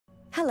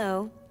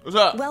Hello. What's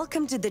up?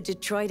 Welcome to the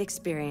Detroit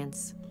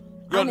Experience.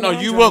 Yo, I'm an no, you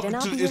android welcome and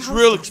I'll to be your It's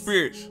Real hostess.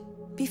 Experience.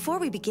 Before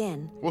we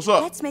begin, What's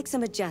up? let's make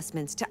some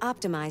adjustments to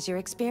optimize your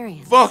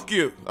experience. Fuck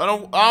you. I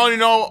don't even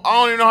know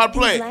how to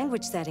play These it.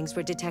 language settings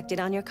were detected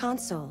on your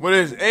console. What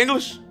is it,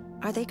 English?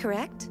 Are they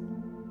correct?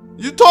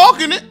 You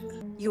talking it?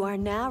 You are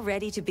now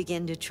ready to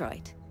begin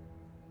Detroit.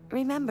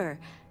 Remember,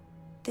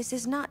 this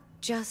is not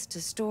just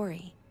a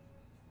story.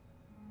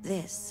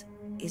 This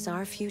is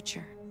our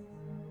future.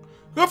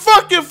 Go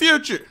fuck your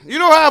future. You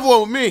don't have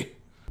one with me.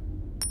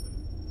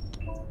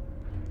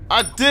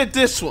 I did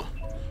this one.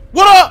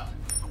 What up?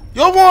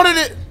 Y'all wanted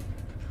it.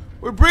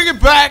 We bring it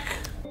back.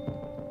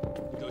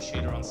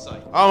 Negotiator on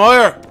site. I'm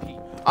here.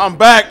 I'm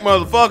back,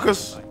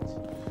 motherfuckers.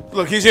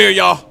 Look, he's here,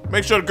 y'all.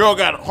 Make sure the girl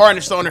got a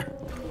harness on her.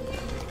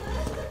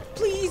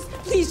 Please,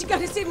 please, you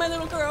gotta save my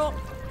little girl.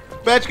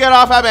 Bitch, get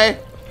off of me.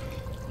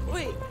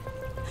 Wait,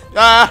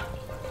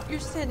 You're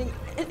sending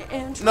an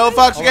android? No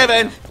fucks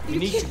given. You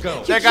need to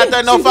go. They got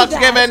the no do fucks that.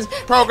 given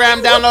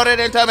program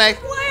downloaded into me.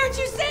 Why aren't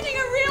you sending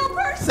a real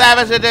person?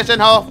 Savage Edition,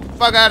 ho.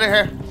 Fuck out of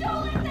here.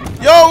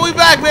 Yo, we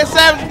back, man.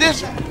 Savage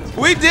Edition.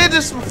 We did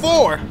this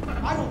before.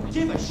 I don't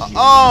give a shit.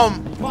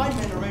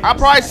 I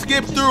probably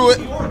skipped through it.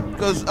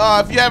 Because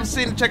if you haven't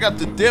seen it, check out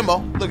the demo.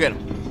 Look at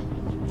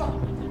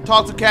him.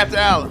 Talk to Captain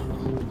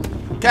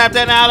Allen.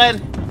 Captain Allen,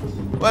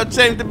 what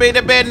seems to be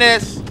the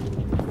business?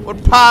 What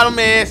the problem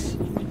is?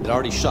 It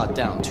already shot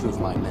down 2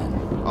 of my men.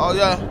 Oh,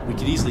 yeah. We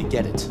could easily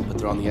get it, but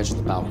they're on the edge of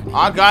the balcony.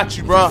 I got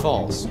you, If bro. he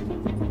falls.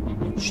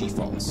 She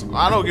falls.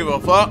 I don't give a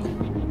fuck.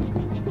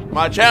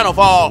 My channel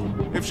fall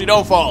if she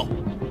don't fall.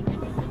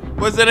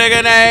 What's the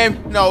nigga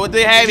name? No, what the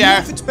Do you know behavior?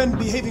 if it's been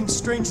behaving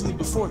strangely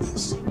before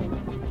this?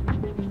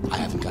 I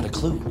haven't got a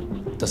clue.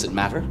 Does it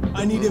matter?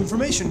 I need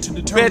information to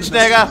determine Bitch the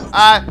best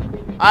nigga,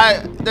 approach.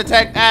 I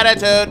detect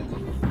attitude.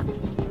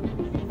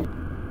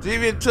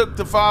 Deviant took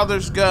the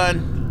father's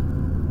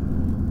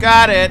gun.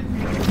 Got it.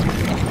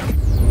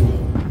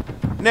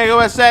 Nigga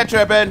was set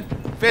tripping.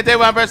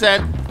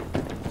 51%.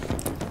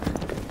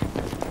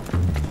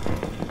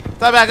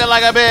 Stop acting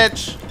like a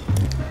bitch.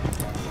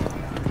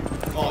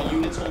 All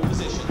units hold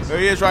positions. There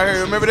he is right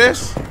here. Remember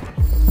this?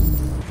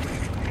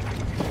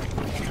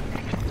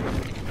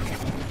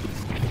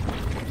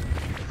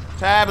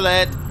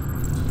 Tablet.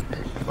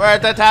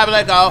 Where'd the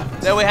tablet go?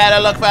 Then we had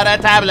to look for the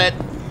tablet.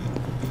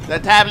 The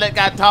tablet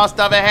got tossed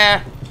over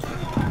here.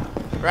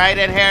 Right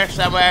in here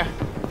somewhere.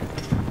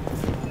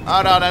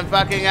 Hold on, I'm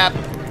fucking up.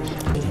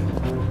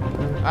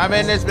 I'm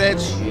in this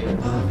bitch.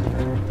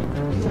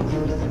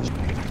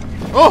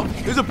 Oh,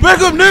 there's a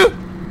pickup, nigga.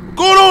 What's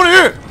going on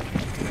here?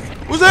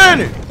 What's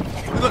happening?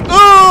 He's like,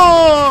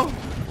 oh!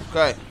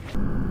 Okay.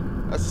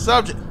 That's the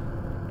subject.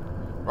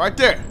 Right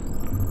there.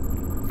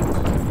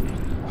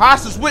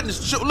 Hostage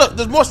witness. Look,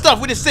 there's more stuff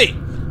we didn't see.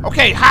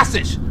 Okay,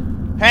 hostage.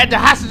 Had the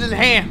hostage in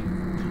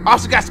hand.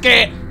 Officer got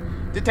scared.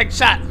 Didn't take the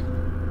shot.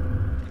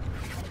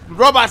 The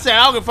robot said,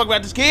 I don't give a fuck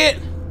about this kid.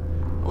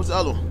 What's the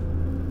other one?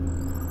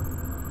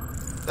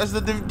 That's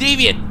the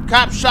deviant.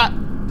 Cop shot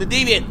the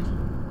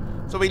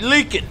deviant. So we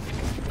leaking.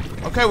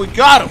 Okay, we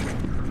got him.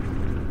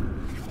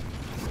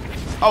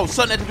 Oh,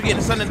 something at the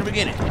beginning. Something at the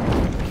beginning.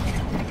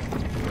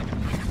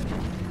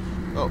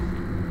 Oh.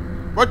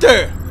 Right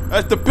there.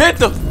 That's the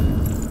bento.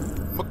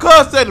 My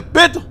cousin said the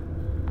bento.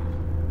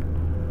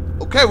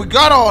 Okay, we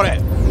got all that.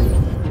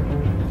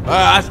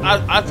 I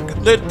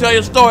let tell you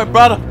a story,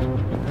 brother.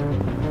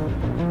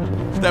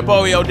 Step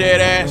over your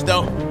dead ass,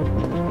 though.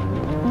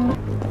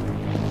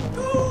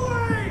 Go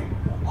away!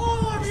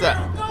 All of you,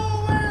 that? go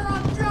away or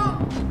I'll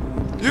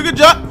jump! You can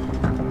jump.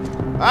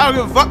 I don't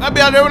give a fuck. I'll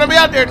be out there when I be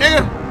out there,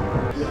 nigga.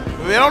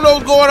 If you don't know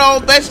what's going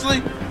on,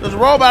 basically, there's a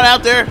robot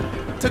out there.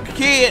 Took a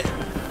kid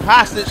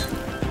hostage.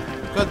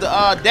 Because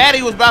the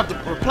daddy was about to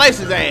replace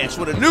his ass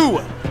with a new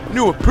one.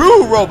 New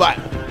approved robot.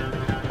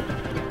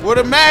 With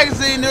a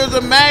magazine, there's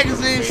a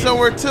magazine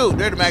somewhere too.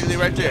 There's the magazine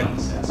right there.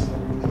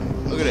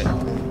 Look at that.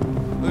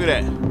 Look at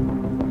that.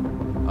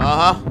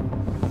 Uh-huh.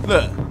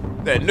 Look.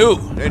 That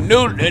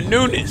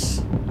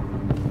newness.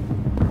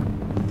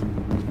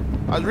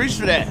 I was reaching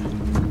for that.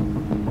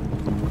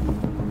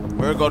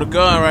 Where go the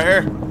gun right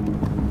here?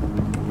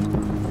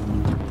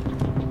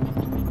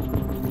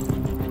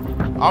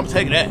 I'm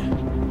taking that.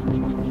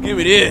 Give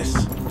me this.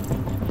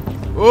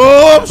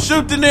 Oh,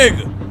 shoot the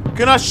nigga.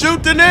 Can I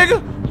shoot the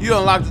nigga? You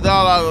unlocked the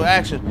dialogue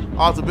action.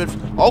 Also been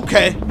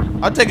okay.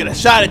 I'm taking a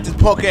shot at this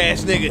punk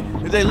ass nigga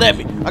if they let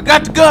me. I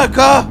got the gun,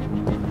 car.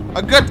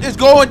 It's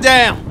going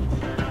down.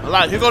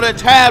 Here go that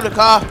tablet,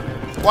 car.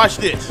 Watch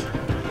this.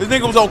 This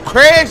nigga was on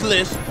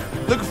Craigslist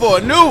looking for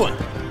a new one.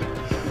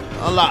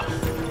 Unlock.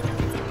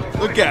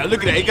 Look at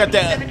it. He got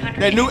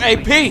that new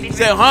AP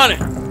 700.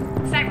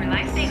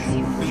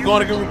 It's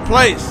going to get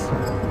replaced.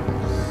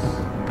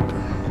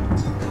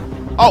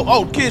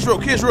 Oh, kids rule.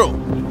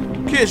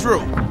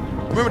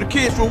 Remember the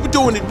kids rule. We're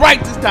doing it right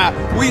this time.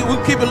 We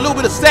keep a little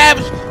bit of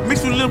savage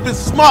mixed with a little bit of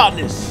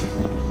smartness.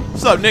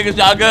 What's up, niggas?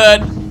 Y'all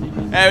good?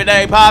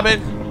 Everything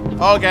popping?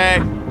 Okay.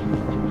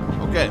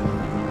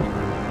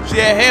 She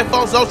had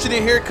headphones on. She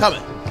didn't hear it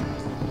coming.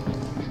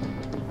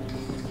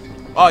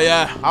 Oh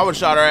yeah, I would've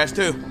shot her ass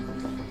too.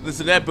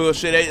 Listen to that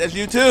bullshit. Hey, that's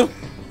you too?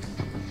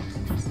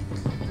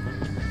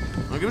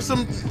 Well, give us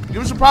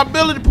some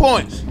probability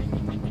points.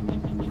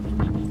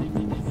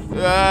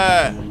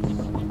 Yeah.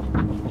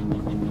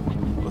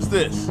 What's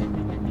this?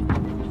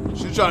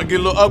 She's trying to get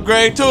a little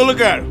upgrade too. Look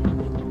at her.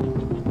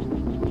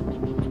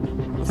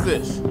 What's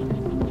this?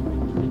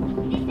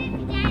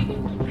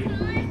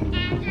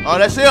 Oh,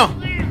 that's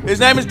him. His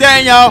name is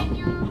Daniel.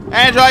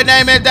 Android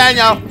name is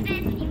Daniel.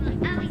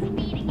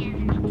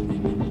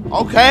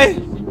 Okay.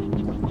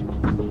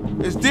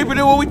 It's deeper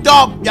than what we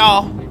thought,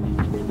 y'all.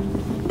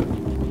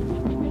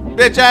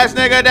 Bitch ass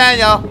nigga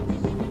Daniel.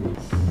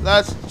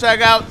 Let's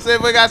check out, see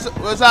if we got some,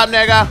 what's up,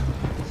 nigga?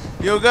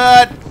 You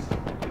good?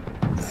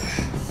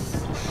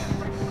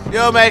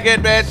 You'll make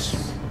it, bitch.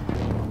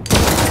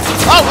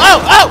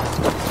 Oh!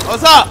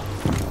 What's up?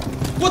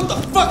 What the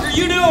fuck are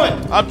you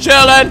doing? I'm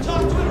chilling.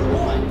 Talk to it or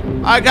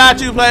what? I got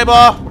you,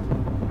 playboy.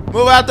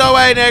 Move out the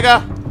way,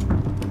 nigga.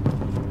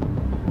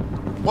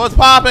 What's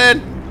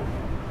poppin'?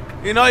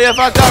 You know you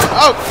fucked up.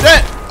 Oh,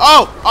 shit.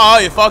 Oh,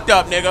 you fucked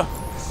up, nigga.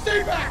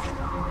 Stay back!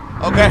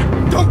 Okay.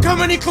 Don't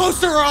come any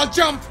closer or I'll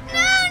jump!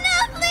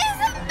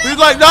 He's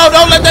like, no,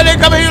 don't let that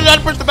nigga come in here. You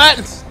gotta push the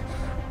buttons.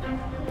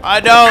 I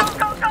don't.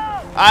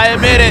 I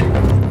admit it.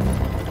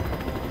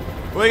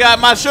 We got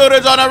my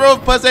shooters on the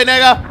roof, pussy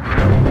nigga.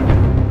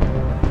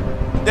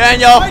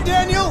 Daniel. Hi,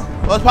 Daniel.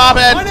 What's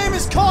poppin'? My name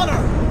is Connor.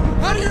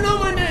 How do you know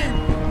my name?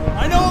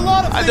 I know a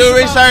lot of I things do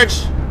about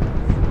research,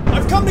 you.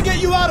 I've come to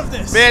get you out of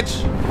this.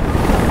 bitch.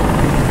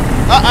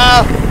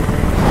 Uh-oh.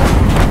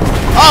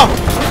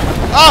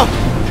 Oh.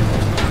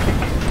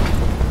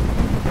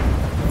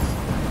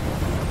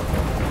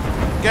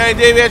 Getting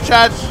deviant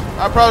shots.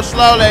 Approach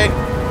slowly.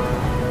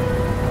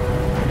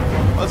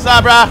 What's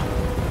up, bruh?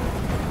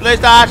 Place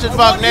the options, I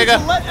fuck, want you nigga.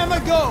 to let Emma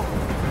go.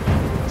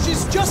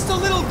 She's just a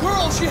little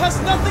girl. She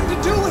has nothing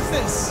to do with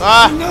this.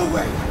 No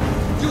way!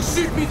 You'll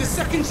shoot me the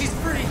second she's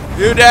free!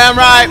 You damn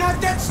right. I'm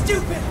not that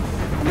stupid!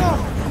 No!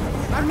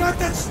 I'm not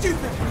that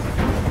stupid!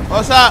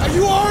 What's up? Are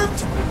you armed?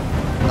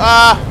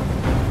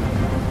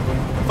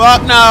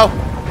 Fuck no.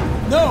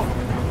 No,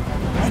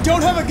 I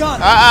don't have a gun.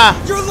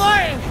 You're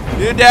lying!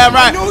 You damn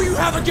I right. know you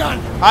have a gun!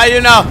 How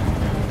you know?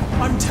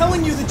 I'm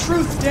telling you the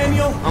truth,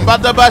 Daniel. I'm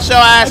about to bust your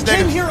I ass,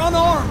 came nigga. here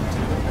unarmed.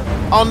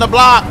 On the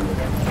block.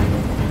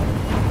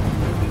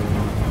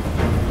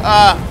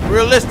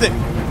 Realistic.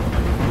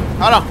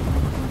 Hold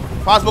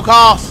on. Possible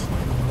cause.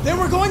 They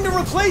were going to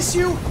replace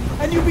you,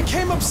 and you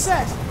became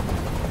upset.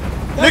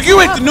 Nigga,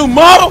 you ain't the new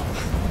model.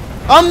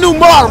 I'm new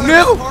model, I'm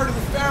nigga. part of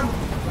the family.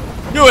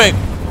 You ain't. I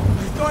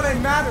thought I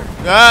mattered,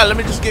 Let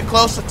me just get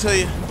closer to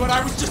you. but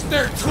I was just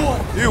their toy.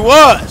 You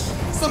was.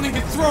 Something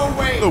to throw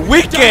away. The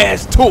weak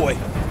ass toy.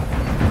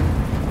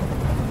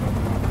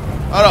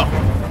 Hold on.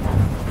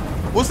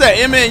 What's that,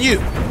 Emma and you?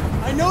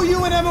 I know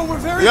you and Emma were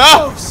very Yeah.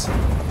 close.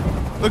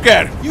 Look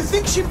at her. You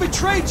think she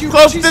betrayed you,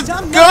 Close but she's this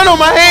done gun nothing. on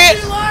my She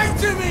head. lied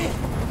to me!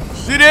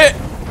 See that?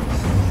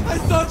 I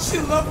thought she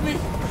loved me,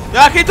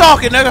 Y'all keep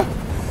talking, nigga.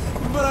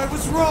 but I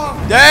was wrong.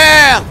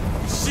 Damn.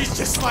 She's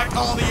just like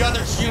all the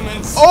other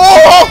humans.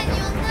 Oh.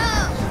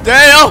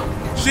 Damn.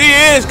 She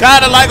is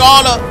kind of like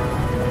all the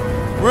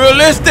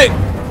realistic.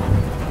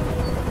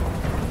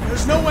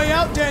 There's no way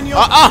out, Daniel.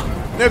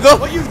 Nigga.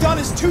 What you've done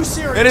is too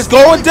serious. It is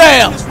going The only question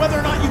down. is whether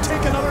or not you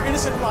take another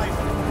innocent life.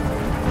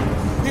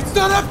 It's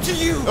not up to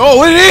you.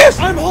 Oh, it is?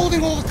 I'm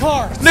holding all the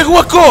cards. Nigga,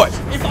 what course?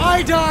 If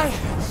I die,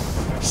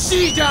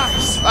 she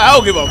dies. I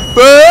don't give a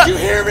fuck. You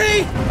hear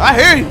me? I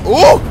hear you.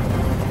 Ooh.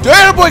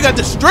 Damn, that boy got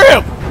the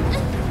strip.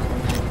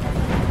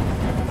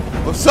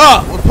 What's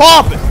up? What's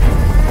poppin'?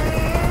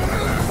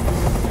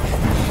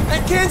 I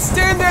can't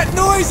stand that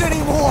noise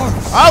anymore.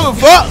 I don't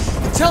give a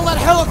fuck. Tell that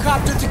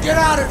helicopter to get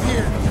out of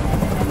here.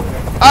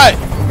 Hey.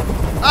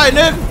 Hey,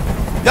 nigga.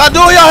 Y'all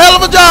doing your hell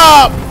of a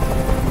job.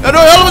 Y'all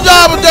doing a hell of a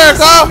job up there,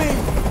 Carl.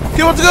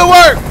 Keep up the good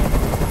work.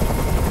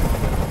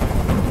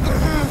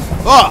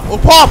 We'll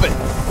pop it.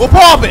 We'll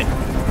pop it.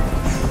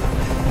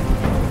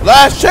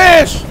 Last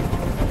chance.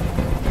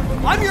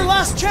 I'm your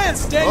last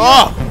chance,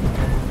 Daniel.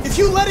 If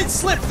you let it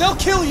slip, they'll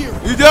kill you.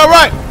 You damn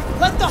right.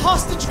 Let the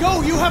hostage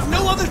go. You have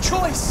no other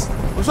choice.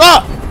 What's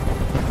up?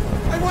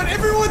 I want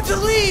everyone to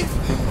leave.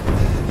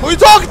 Who you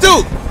talking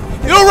to?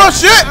 You don't run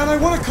shit. And I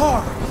want a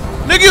car.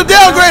 Nigga, you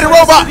downgraded,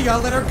 robot. City,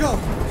 I'll let her go.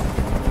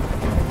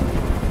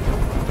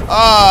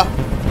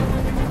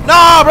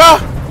 Nah, bruh.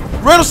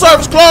 Rental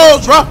service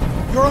closed, bruh.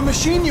 You're a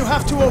machine you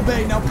have to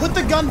obey. Now put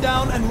the gun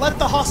down and let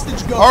the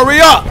hostage go. Hurry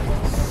up.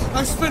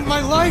 I've spent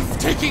my life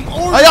taking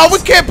orders. Hey, y'all, we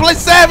can't play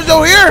savage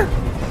over here.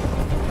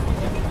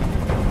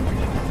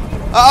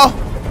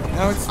 Uh-oh.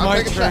 Now it's I'll my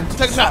take a turn. shot.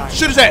 Take a shot.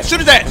 Shoot his ass. Shoot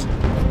his ass.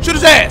 Shoot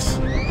his ass.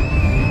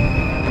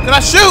 Can I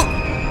shoot?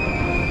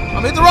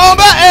 I'm hit the wrong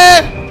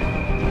button.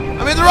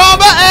 I'm hit the wrong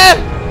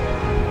button.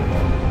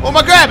 What am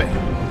I grabbing?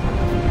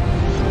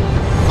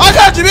 I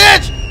got you,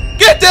 bitch.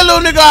 Get that little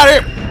nigga out of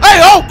here. Hey,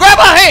 ho, grab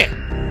my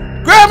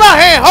hand. Grab my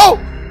hand, ho.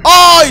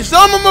 Oh, you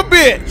son of a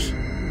bitch.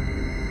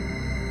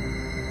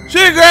 She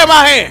grabbed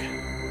my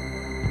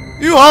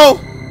hand. You ho.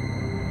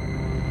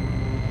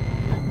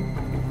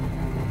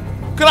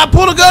 Can I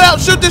pull the gun out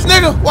and shoot this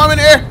nigga while I'm in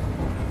the air?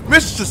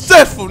 Mission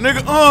successful,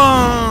 nigga.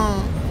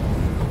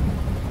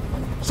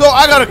 So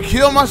I gotta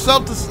kill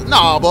myself to...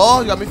 Nah, boy,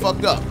 you got me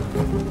fucked up.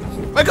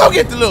 Man, go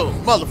get the little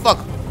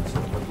motherfucker.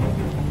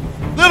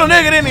 Little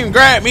nigga didn't even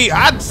grab me.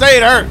 I'd say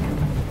it hurt.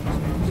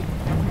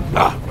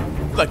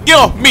 Like, get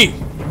off me.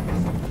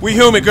 We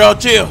human, girl.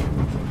 Chill.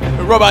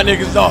 The robot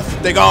niggas off.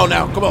 They gone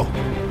now. Come on.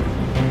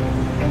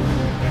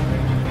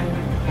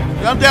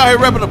 I'm down here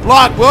repping the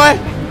block, boy.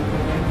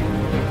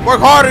 Work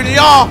harder than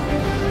y'all.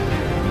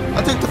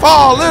 I took the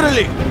fall,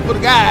 literally, for the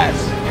guys.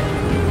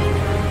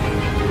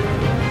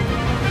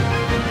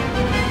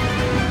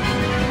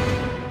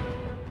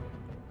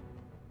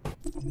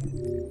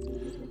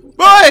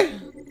 Boy,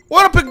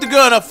 what I picked the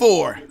gun up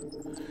for?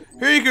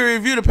 Here you can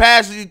review the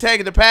passes you take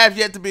and the paths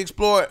yet to be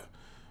explored.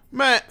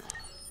 Man.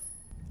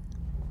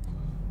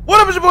 What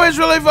up, it's your boy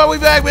Israel A. We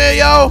back, man,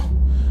 yo.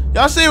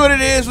 Y'all see what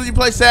it is when you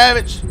play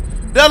Savage?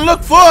 Doesn't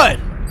look fun.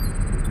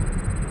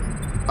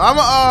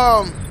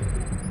 I'ma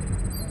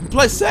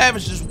play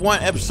Savage just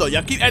one episode.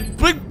 Y'all keep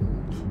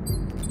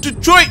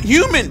Detroit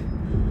Human.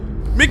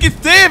 Mickey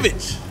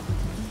Savage.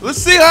 Let's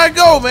see how it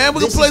go, man.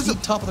 We're gonna play some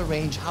top of the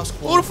range house.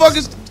 Who the fuck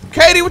is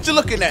Katie? What you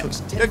looking at?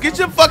 Yo, get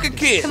your fucking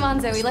kid. Come on,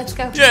 Zoe, let's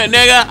go. Yeah,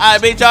 nigga, I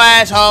beat your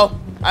asshole.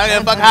 I don't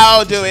give a fuck how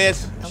old you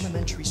is.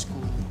 Elementary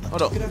school.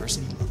 Hold up.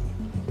 University.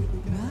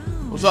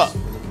 What's up?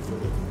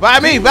 Buy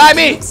me, buy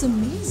me. Looks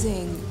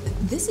amazing.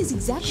 This is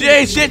exactly. She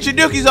ain't shit. She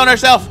dookies on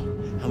herself.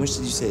 How much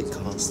did you say it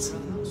costs?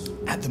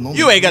 At the moment,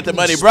 You ain't got the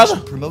money, special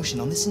brother. Promotion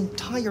on this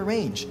entire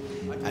range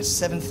at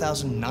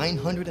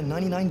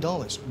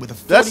 $7,999 with a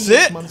That's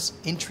 48 it? months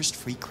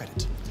interest-free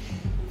credit,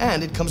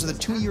 and it comes with a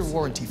 2-year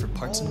warranty for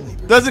parts and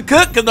labor. Doesn't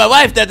cook? Cause my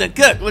wife doesn't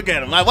cook. Look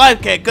at him. My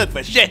wife can't cook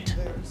for shit.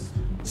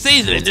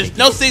 Seasoning. There's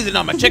no seasoning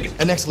on my chicken.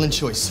 An excellent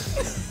choice.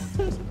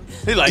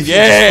 He's like, If you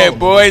yeah, just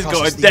boy, he's follow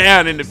going cautiously-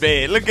 down in the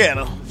bed. Look at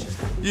him.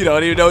 You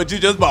don't even know what you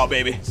just bought,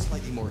 baby.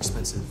 Slightly more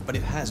expensive, but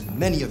it has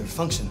many other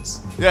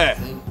functions. Yeah.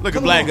 Look at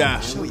Come black along, guy.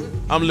 I'll show you.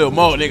 I'm a little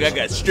more, nigga. I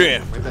got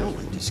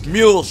strength.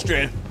 Mule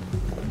strength.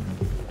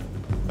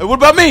 Hey, what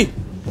about me?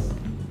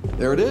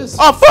 There it is.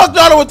 Oh, fuck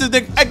no, I don't want this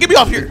nigga. Hey, get me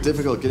off here.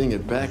 Difficult getting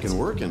it back in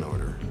working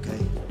order. Okay.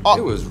 Oh.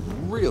 It was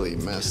really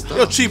messed up.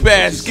 Your cheap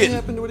ass What getting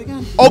happened to it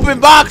again? open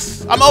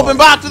box. I'm open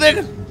box,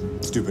 nigga.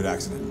 Stupid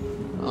accident.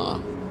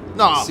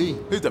 No, See.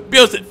 he's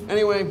abusive.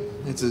 Anyway,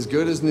 it's as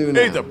good as new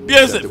now. He's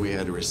abusive. Except that we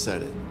had to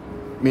reset it.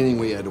 Meaning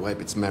we had to wipe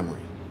its memory.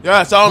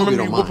 Yeah, so I don't Hope you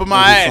remember you don't whooping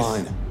mind. my It'll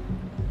ass. be fine.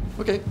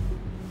 Okay. Did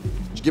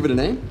you give it a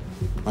name?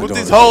 My With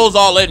daughter. these holes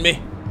all in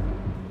me.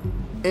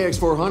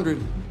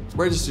 AX400.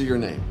 Register your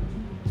name.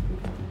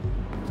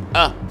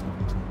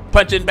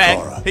 Punching bag.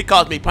 Kara. He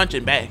calls me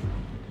punching bag.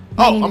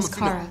 My Oh, name I'm is a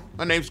female. Kara.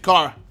 My name's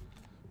Kara.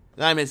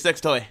 I'm in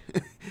sex toy.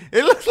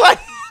 It looks like.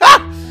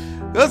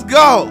 Let's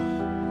go.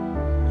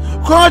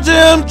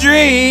 Quantum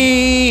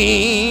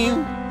dream.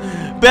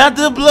 About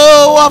to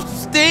blow off the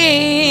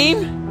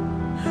steam.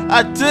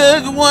 I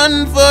took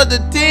one for the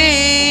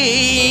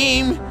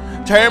team.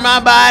 Turned my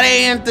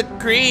body into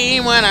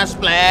cream when I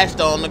splashed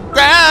on the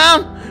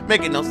ground,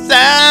 making no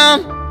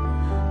sound.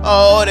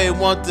 Oh, they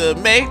want to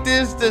make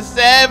this the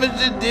Savage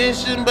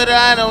Edition, but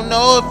I don't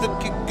know if it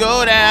could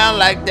go down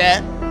like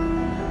that.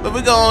 But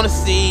we're gonna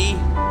see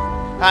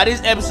how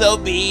this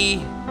episode be.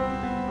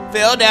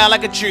 Fell down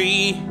like a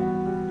tree.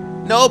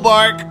 No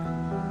bark.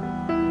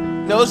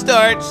 No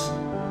starts.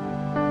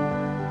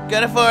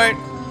 Got a fart.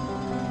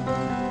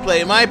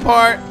 Play my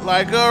part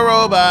like a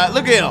robot.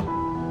 Look at him.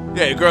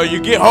 Yeah, girl, you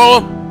get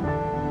home.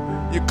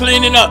 You're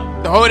cleaning up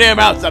the whole damn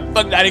house. I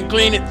didn't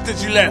clean it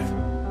since you left.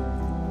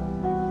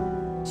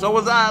 So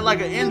was I like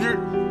an injured?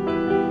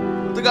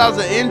 I think I was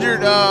an injured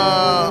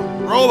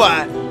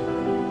robot.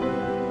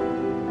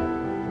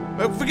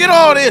 But forget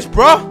all this,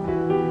 bro.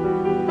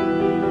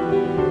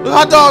 Look,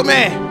 hot dog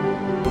man.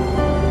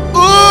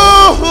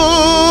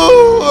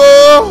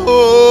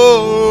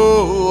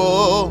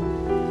 Ooh,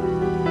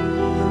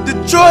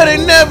 Detroit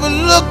ain't never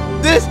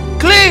looked this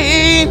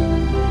clean.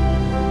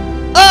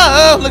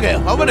 Oh, look at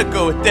him. I wanna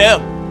go with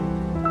them.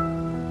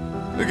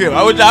 Look at him.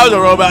 I wish I was a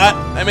robot.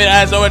 I mean, I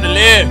had somewhere to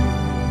live.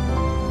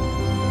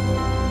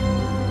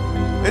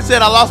 They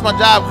said I lost my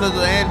job because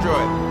of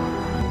Android.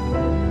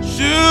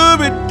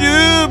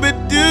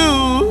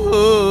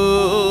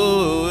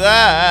 Shooby-dooby-doo.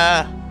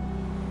 Ah.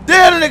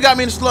 Damn, they got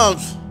me in the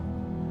slums.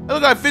 They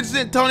look like 50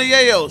 Cent Tony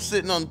Yayo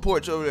sitting on the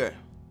porch over there.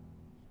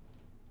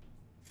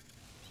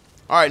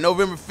 Alright,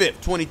 November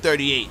 5th,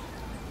 2038.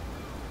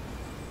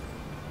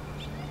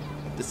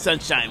 The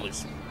sunshine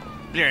was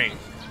blaring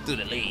through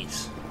the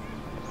leaves.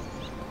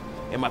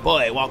 And my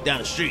boy walked down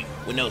the street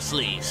with no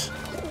sleeves.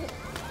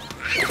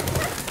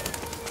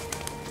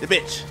 The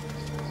bitch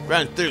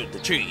run through the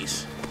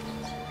trees.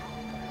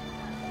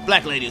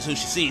 Black lady is who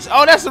she sees.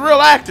 Oh, that's the real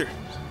actor.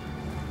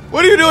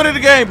 What are you doing in the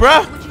game,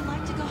 bruh? Would you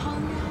like to go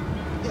home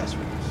now? Yes.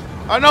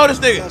 I know this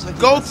nigga.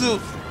 Go to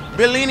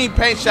Bellini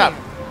Paint Shop.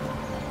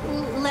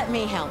 Let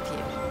me help you.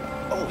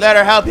 Let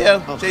her help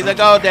you. She's a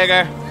gold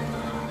digger.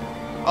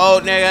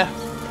 Old nigga.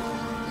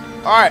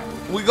 Alright,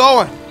 we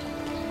going.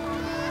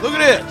 Look at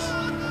this.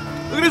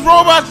 Look at these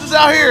robots just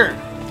out here.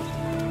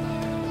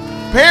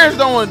 Parents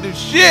don't want to do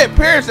shit.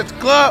 Parents at the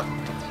club.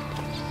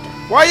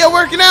 Why y'all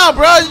working out,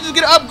 bro? You just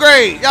get an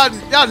upgrade.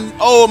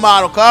 Y'all old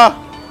model, car.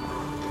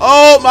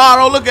 Old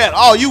model. Look at it.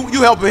 Oh, you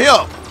helping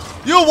him.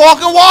 You a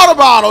walking water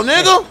bottle,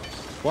 nigga.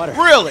 Hey, water.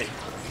 Really?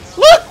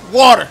 Look,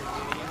 water.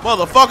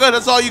 Motherfucker,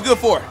 that's all you good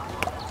for.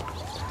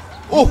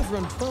 You have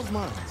run 12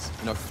 miles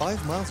and are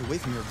 5 miles away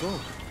from your goal.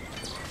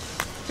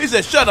 He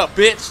said, shut up,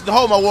 bitch. To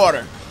hold my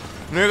water.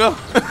 Nigga.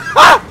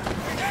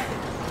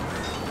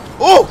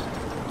 Oh!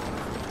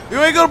 You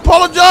ain't gonna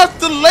apologize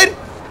to the lady?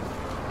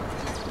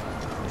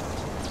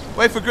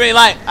 Wait for green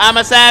light. I'm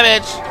a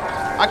savage.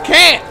 I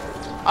can't.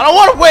 I don't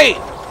want to wait.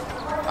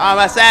 I'm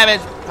a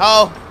savage.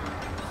 Oh.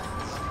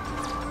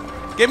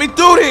 Get me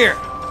through here.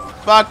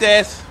 Fuck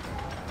this.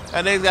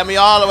 That nigga's got me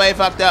all the way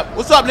fucked up.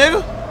 What's up,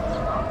 nigga?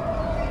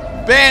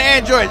 Ban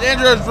androids.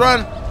 Androids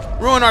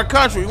ruin our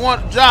country. We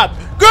want a job.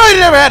 Girl, you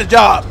never had a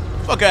job.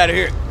 Fuck out of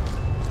here.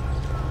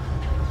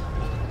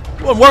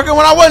 Wasn't working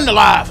when I wasn't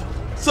alive.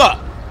 What's up?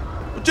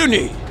 What you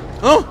need?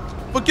 Huh?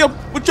 What's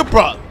your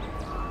problem?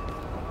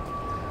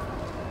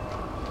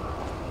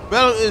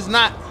 Bella is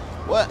not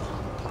what?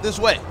 This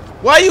way.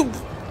 Why you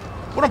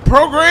what I'm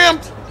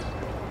programmed?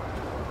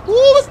 Ooh,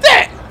 what's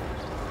that?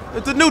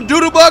 It's the new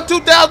Doodlebug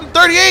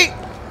 2038.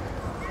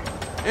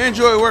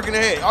 Enjoy working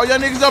ahead. All y'all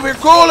niggas up here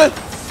cooling.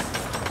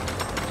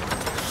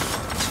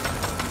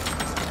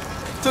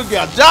 Took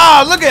your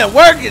job. Look at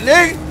working,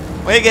 nigga.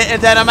 We get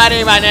into the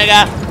money, my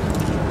nigga.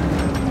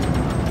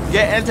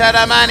 Get into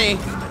the money.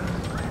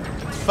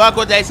 Fuck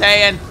what they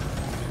saying.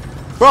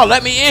 Bro,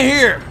 let me in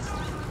here.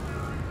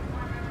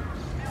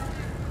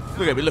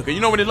 Look at me, look at me.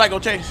 You know when this light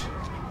gonna change?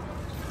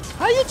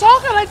 How you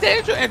talking like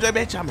that? Android,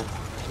 bitch, I'm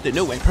the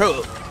new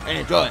improved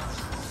Android.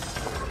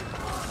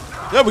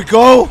 There we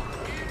go.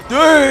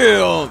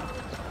 Damn.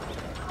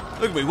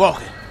 Look at me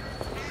walking.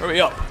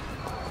 Hurry up.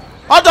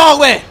 Hot dog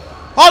way.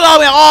 Hot dog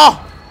way.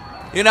 Oh.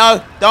 You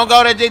know, don't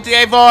go to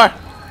GTA 4.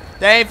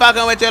 They ain't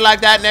fucking with you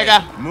like that,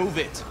 nigga. Move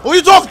it. Who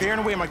you talking? Scaring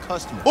away my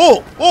customers.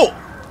 Oh.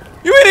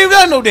 You ain't even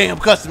got no damn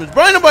customers,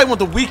 bro. Ain't nobody want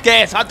the weak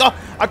ass hot dog.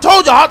 I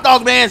told you hot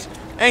dog mans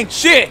ain't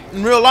shit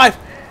in real life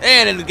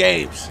and in the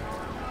games.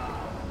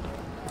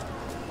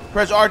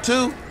 Press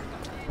R2.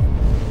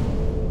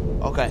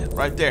 Okay,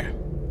 right there.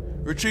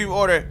 Retrieve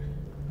order.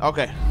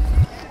 Okay.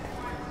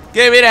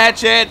 Give me that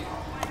shit.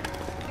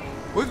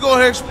 We can go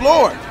ahead and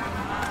explore.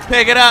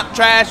 Pick it up,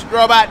 trash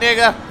robot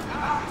nigga.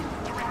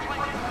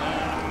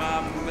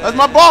 That's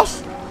my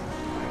boss.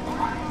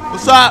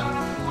 What's up?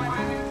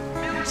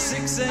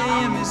 6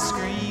 a.m. is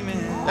screaming.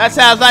 That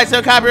sounds like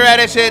some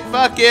copyrighted shit.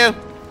 Fuck you.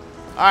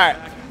 Alright.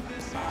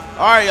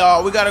 Alright,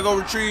 y'all. We gotta go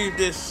retrieve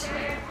this.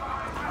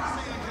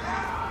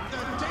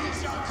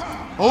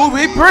 Oh,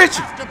 we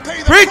preaching.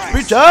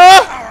 Preach.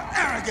 Our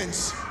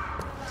arrogance.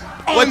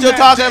 What On you that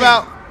talking day,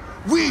 about?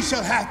 We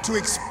shall have to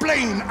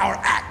explain our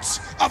acts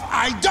of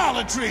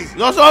idolatry.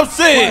 That's what I'm Why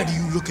saying. do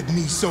you look at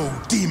me so,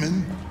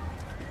 demon?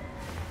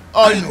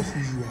 Oh, I know who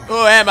you are. who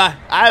am I?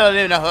 I don't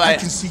even know who I I am.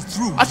 can see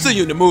through I see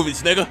you in the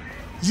movies, nigga.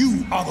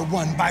 You are the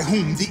one by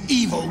whom the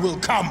evil will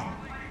come.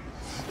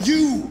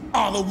 You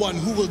are the one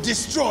who will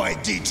destroy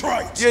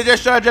Detroit. You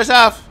destroyed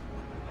yourself.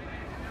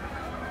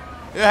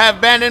 You have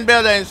abandoned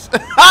buildings.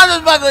 I'm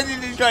just fucking with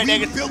you, Detroit We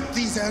niggas. built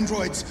these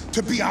androids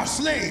to be our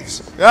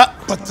slaves. Yep.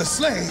 But the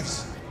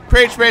slaves,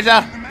 Preach,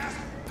 preacher.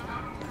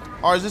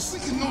 Or is this? we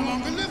can no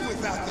longer live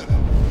without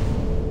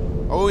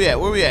them. Oh yeah,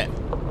 where we at?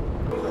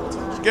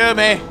 Excuse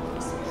me.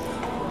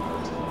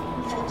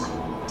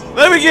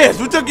 Let me guess.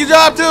 We took your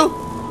job too?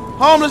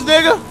 Homeless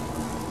nigga?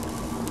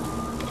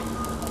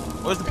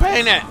 Where's the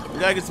paint at? We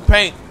gotta get some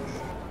paint.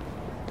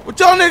 What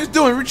y'all niggas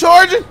doing?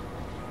 Recharging?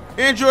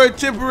 Android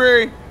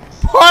temporary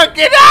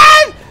parking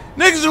on?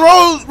 Niggas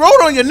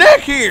rolled on your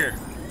neck here.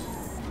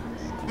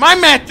 My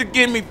master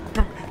give me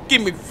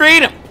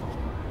freedom.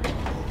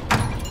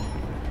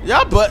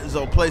 Y'all buttons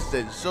on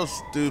PlayStation so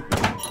stupid.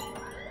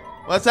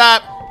 What's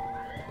up?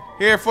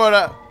 Here for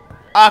the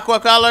aqua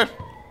color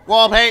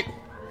wall paint.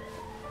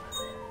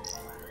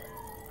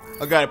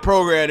 I got it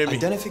programmed in me.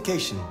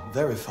 Identification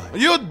verified.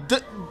 You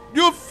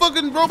a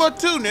fucking robot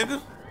too, nigga.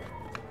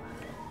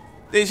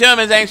 These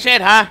humans ain't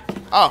shit, huh?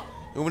 Oh,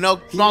 you know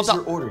small Here's your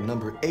talk. order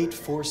number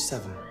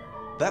 847.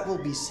 That will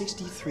be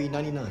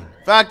 $63.99.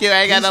 Fuck you,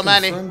 I ain't got no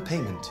money. Confirm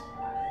payment.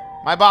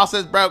 My boss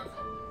is broke.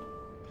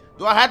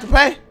 Do I have to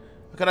pay?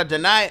 Or can I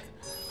deny it?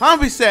 I'm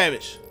be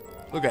savage.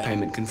 Look at it.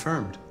 Payment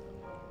confirmed.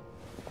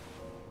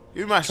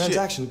 Give me my shit.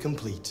 Transaction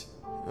complete.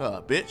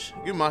 Bitch,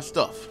 give me my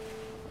stuff.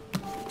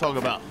 Talk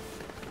about.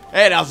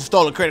 Hey, that was a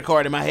stolen credit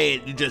card in my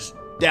head. You just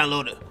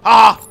downloaded it.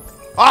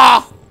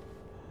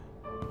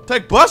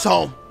 Take bus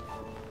home.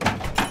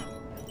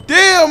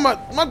 Damn,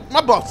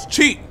 my boss is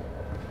cheap.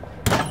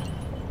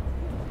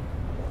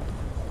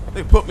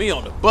 They put me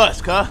on the bus,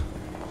 huh?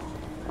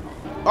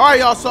 Alright,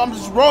 y'all, so I'm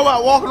just a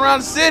robot walking around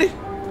the city.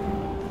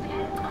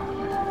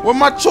 Where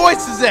my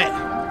choice is at?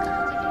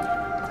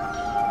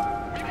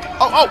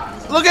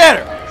 Oh, look at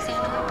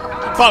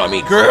her. Follow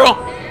me, girl.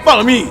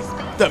 Follow me.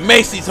 The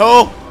Macy's,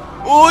 ho.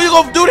 Oh, you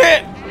gonna do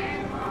that?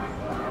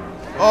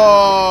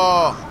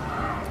 Oh,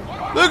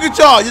 look at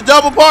y'all. You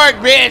double parked,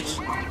 bitch.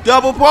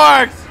 Double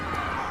parked.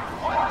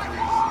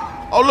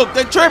 Oh, look,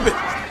 they tripping.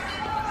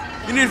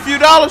 You need a few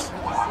dollars?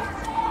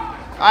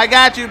 I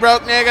got you,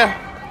 broke nigga.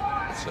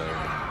 So,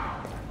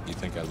 you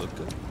think I look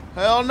good?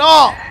 Hell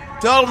no.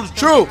 Tell them the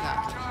truth.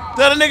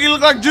 Tell the nigga you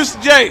look like Juicy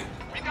J.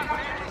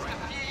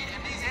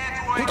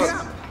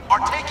 Are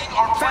taking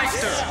our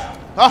faster.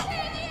 Huh?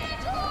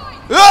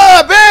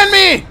 Ban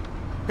me!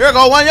 Here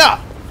go one y'all.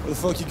 Where the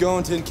fuck you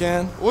going, Tin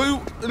Can?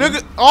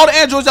 Nigga, all the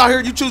androids out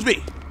here, you choose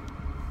me.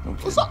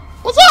 Okay. What's up?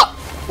 What's up?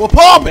 Well,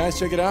 Paul, guys,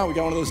 check it out. We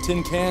got one of those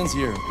tin cans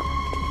here.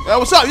 Yeah,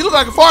 what's up? You look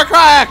like a Far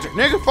Cry actor,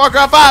 nigga. Far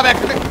Cry 5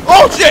 actor. Nigga.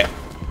 Oh shit!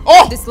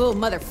 Oh! This little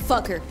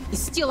motherfucker. You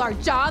steal our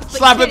jobs, but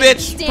slap you a bitch.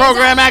 stand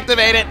Program up.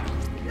 activated.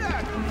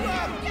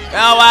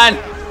 L1.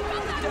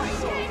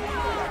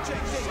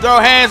 Throw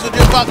hands with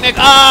your fuck nigga.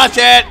 Oh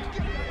shit!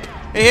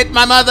 He hit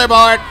my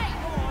motherboard.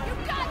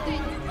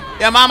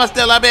 Your mama's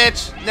still a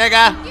bitch,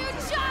 nigga.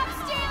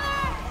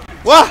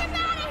 What?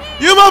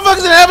 You motherfuckers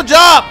didn't have a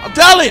job. I'm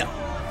telling you.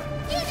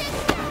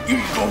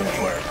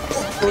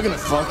 We're gonna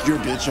fuck your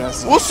bitch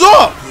ass up. What's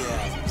up?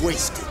 Yeah,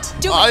 waste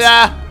it. Oh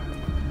yeah.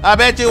 I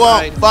bet you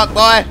won't, right. Fuck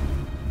boy.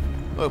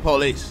 Look,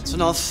 police. It's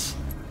enough.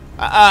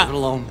 Leave it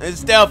alone.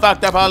 It's still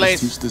fucked up,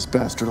 police. Let's teach this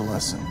bastard a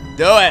lesson.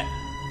 Do it.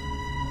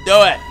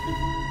 Do it.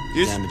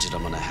 You damage it,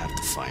 I'm gonna have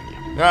to find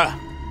you.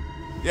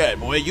 Yeah,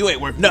 boy, you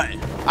ain't worth nothing.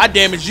 I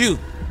damaged you.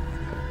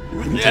 You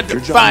have to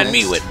your job find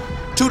next. me with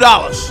 $2.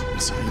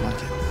 Let's see how you like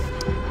it.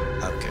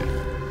 Okay.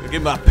 You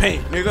give me my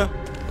paint, nigga.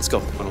 Let's go.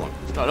 Run along.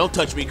 No, don't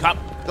touch me, cop.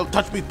 Don't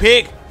touch me,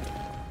 pig.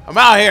 I'm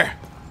out here.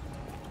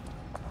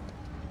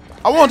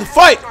 I want to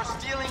fight.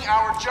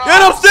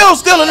 And I'm still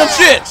stealing them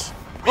shits.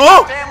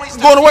 Oh, I'm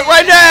going to work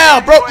right now,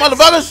 broke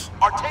motherfuckers.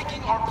 Are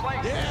taking our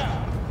place.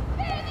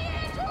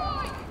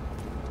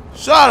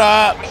 Shut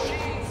up.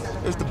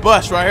 There's the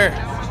bus right here.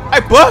 Hey,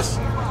 bus.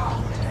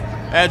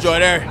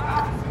 Android there.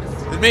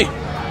 It's me.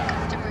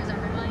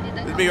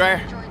 It's me right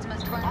here.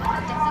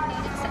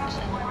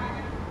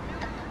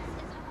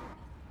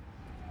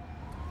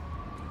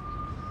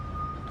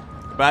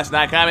 The bus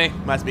not coming.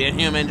 Must be a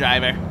human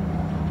driver.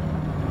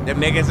 Them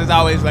niggas is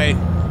always late.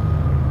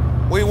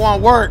 We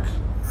want work.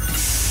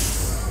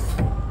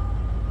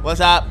 What's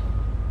up?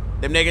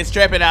 Them niggas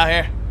tripping out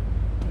here.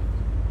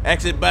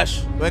 Exit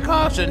bus with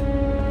caution.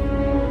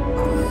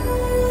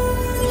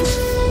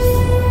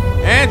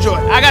 Android.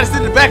 I gotta sit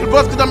in the back of the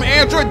bus because I'm an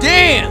android.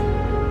 Damn.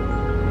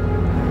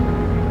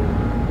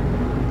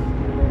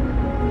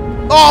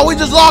 Oh, we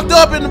just locked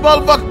up in the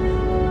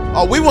motherfucker.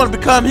 Oh, we want to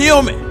become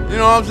human. You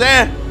know what I'm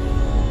saying?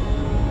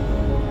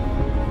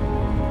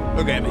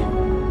 Look at me.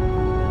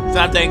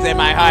 Some things in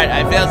my heart,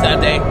 I feel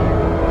something.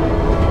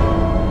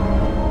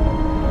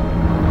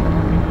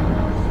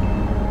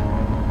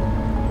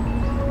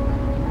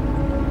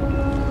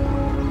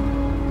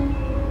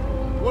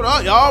 What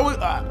up, y'all?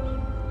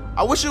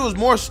 I wish it was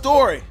more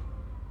story.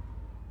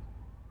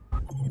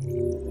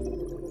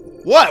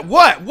 What?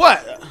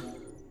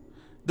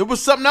 There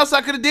was something else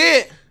I could have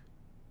did.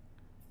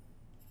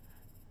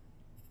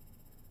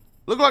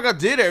 Look like I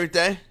did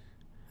everything.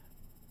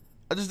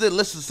 I just didn't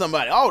listen to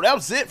somebody. Oh, that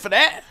was it for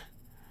that.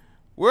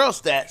 World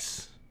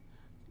stats.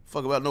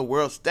 Fuck about no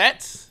world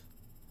stats.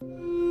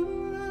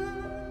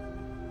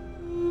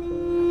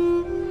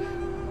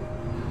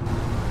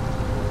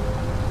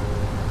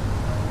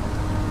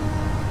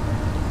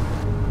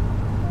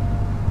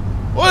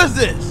 What is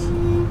this?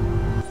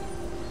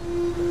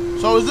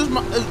 So is this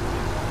my...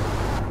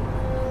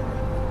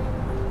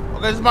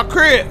 okay, this is my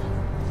crib.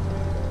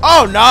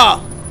 Oh,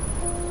 no.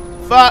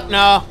 Fuck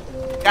no.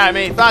 Got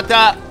me fucked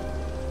up.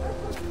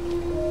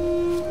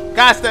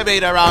 Got to be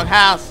the wrong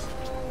house.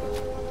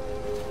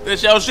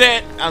 This your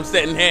shit. I'm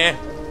sitting here.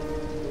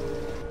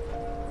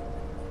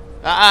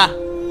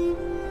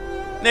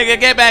 Nigga,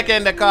 get back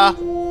in the car.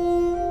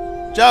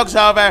 Joke's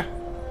over.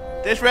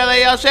 This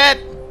really your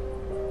shit?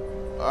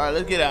 Alright,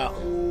 let's get out.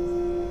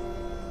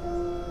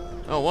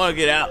 I don't want to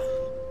get out.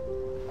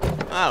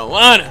 I don't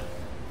want to.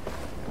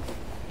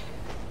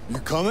 You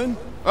coming?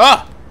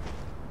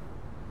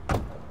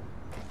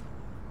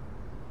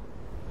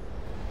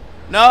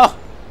 No.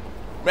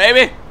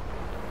 Baby.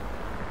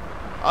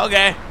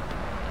 Okay.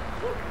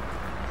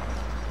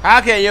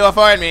 How can you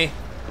afford me?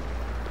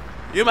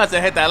 You must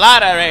have hit the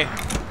lottery.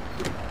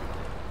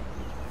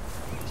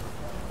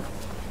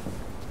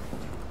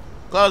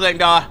 Closing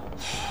door.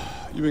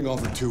 You've been gone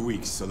for 2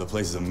 weeks, so the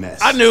place is a mess.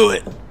 I knew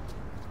it.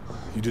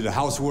 You do the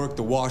housework,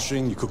 the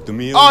washing, you cook the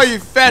meals. Oh, you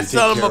fat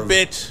son of a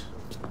bitch.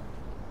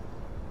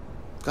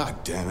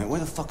 God damn it, where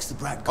the fuck's the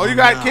brat Oh, gone you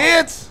got now?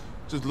 kids?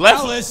 Just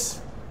left. Alice!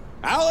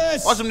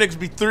 Alice! Watch them niggas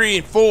be 3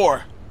 and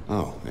 4.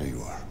 Oh, there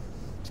you are.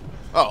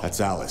 Oh.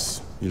 That's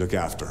Alice. You look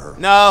after her.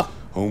 No.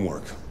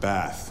 Homework,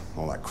 bath,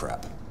 all that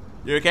crap.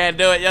 You can't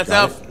do it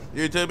yourself. Got it?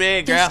 You're too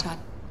big, girl.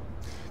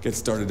 Get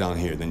started down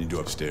here, then you do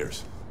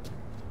upstairs.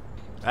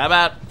 How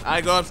about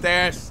I go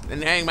upstairs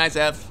and hang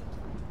myself?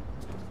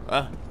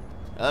 Well,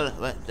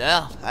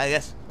 I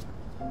guess.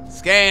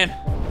 Scan.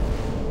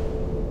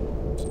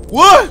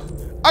 What?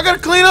 I gotta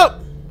clean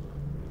up.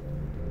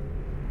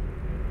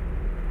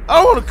 I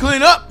don't want to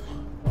clean up.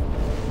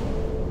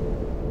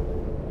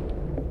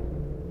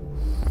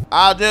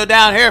 I'll do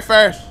down here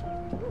first.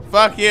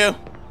 Fuck you.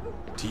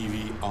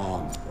 TV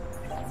on.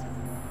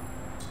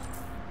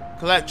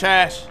 Collect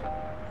trash.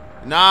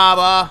 Nah,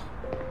 bah.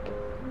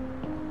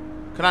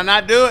 Can I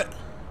not do it?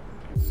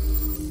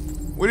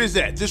 What is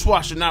that?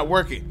 Dishwasher not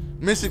working.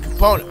 Missing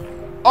component.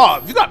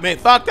 Oh, you got me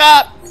fucked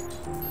up.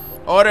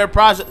 Order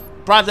project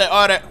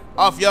order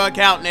off your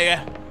account,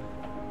 nigga.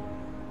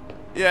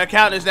 Your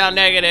account is now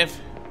negative.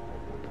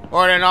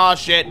 Ordering all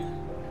shit.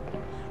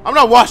 I'm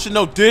not washing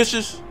no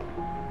dishes.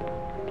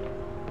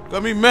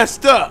 Got me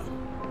messed up.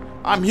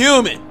 I'm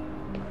human.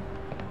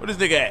 What is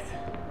nigga at?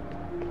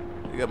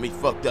 You got me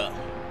fucked up.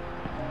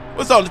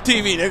 What's on the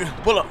TV,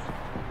 nigga? Pull up.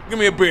 Give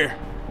me a beer.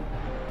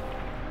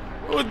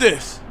 What's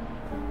this?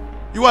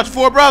 You watch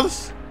Four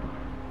Brothers?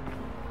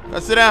 Now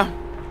sit down.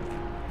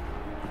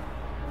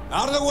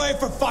 Out of the way,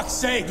 for fuck's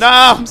sake! No!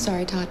 I'm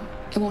sorry, Todd.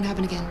 It won't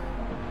happen again.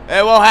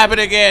 It won't happen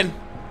again.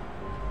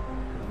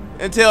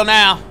 Until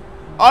now.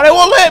 Oh, they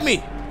won't let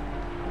me.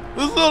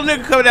 This little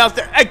nigga coming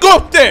downstairs. Hey, go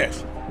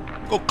upstairs.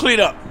 Go clean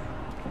up.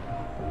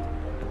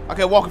 I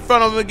can't walk in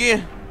front of him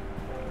again.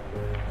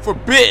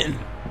 Forbidden.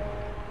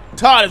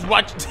 Todd is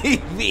watching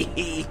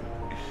TV.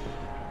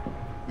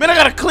 Man, I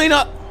gotta clean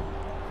up.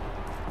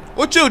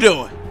 What you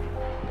doing?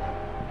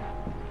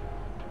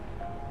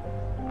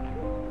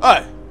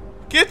 Alright.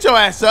 Get your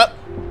ass up.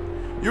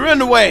 You're in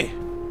the way.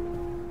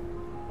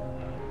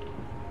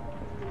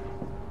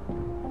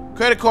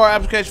 Credit card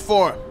application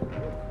form.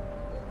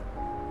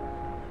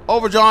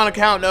 Overdrawn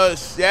account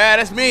notice. Yeah,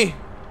 that's me.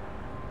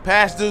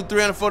 Past due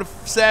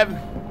 347.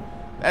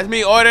 That's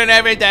me ordering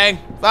everything.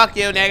 Fuck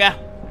you, nigga.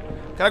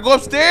 Can I go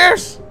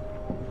upstairs?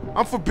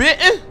 I'm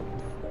forbidden?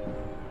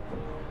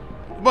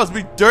 It must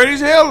be dirty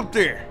as hell up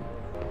there.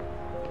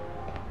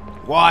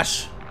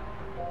 Wash.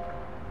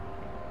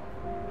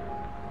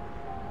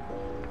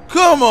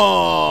 Come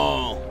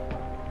on.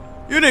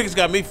 You niggas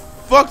got me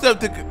fucked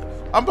up.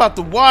 I'm about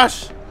to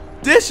wash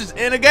dishes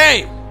in a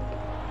game.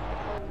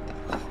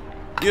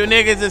 You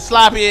niggas is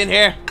sloppy in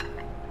here.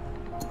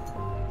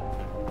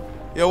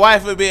 Your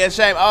wife would be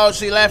ashamed. Oh,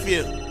 she left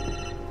you.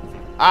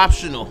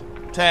 Optional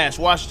task.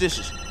 Wash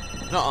dishes.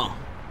 Nuh-uh.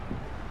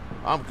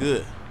 I'm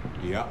good.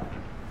 Yeah.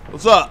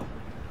 What's up?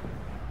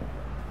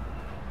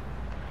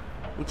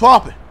 What's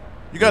poppin'?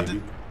 You got the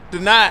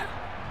denied.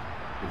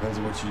 Depends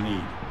on what you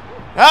need.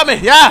 Help me.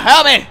 Yeah,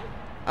 help me.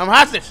 I'm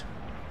hostage.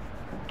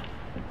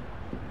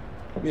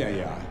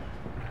 Yeah.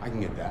 I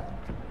can get that.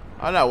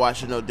 I'm not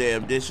washing no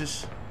damn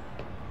dishes.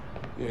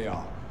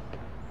 Yeah.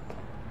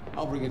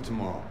 I'll bring it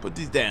tomorrow. Put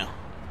these down.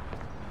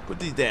 Put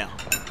these down.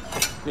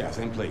 Yeah,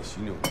 same place.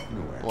 You know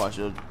where. Wash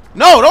your...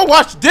 No, don't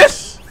wash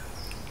this.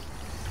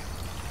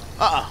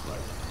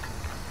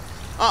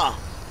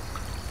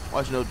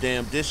 Wash no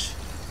damn dish.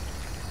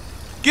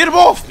 Get them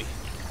off me.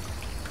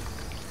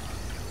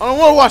 I don't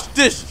want to wash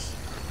dishes.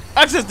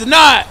 Access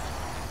denied.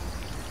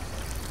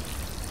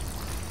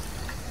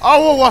 I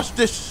don't want to wash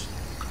dishes.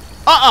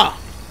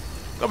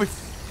 Let me...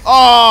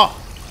 Oh.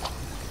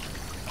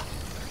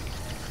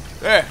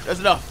 There, that's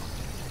enough.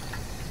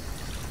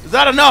 Is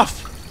that enough?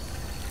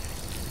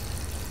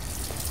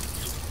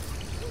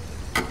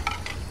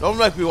 Don't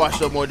make me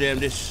wash no more damn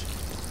dishes.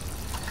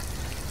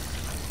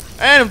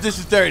 And if this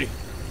is dirty.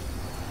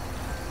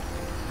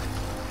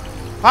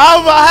 How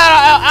have I had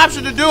an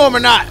option to do them or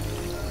not?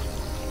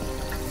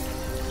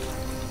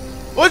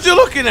 What you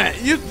looking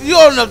at? You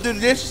old enough to do the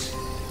dishes.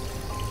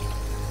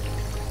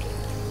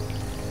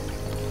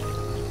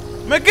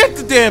 Man, get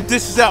the damn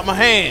dishes out my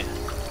hand.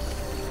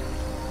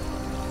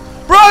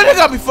 Bro, they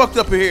got me fucked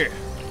up in here.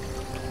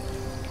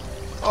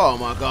 Oh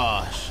my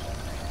gosh.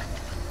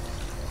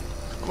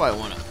 Nobody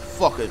wanna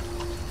fucking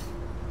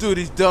do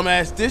these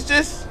dumbass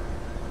dishes.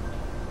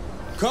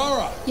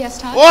 Kara!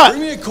 Yes, Todd? What?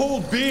 Bring me a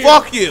cold beer.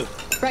 Fuck you.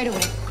 Right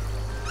away.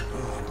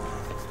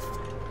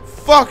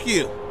 Fuck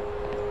you.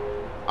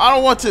 I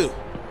don't want to.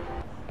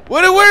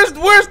 Where's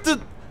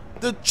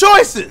the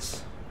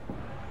choices?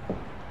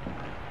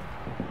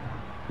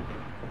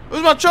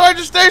 Where's my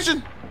charging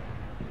station?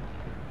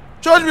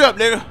 Charge me up,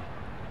 nigga.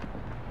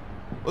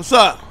 What's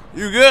up?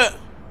 You good?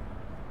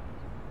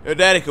 Your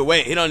daddy could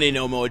wait. He don't need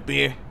no more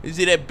beer. You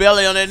see that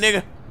belly on that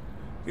nigga?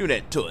 Give me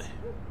that toy.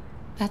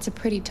 That's a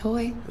pretty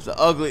toy. It's an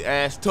ugly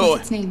ass toy.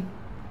 What's its name?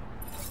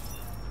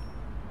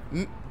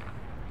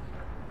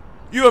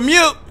 You a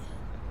mute?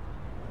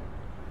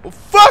 Well,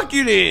 fuck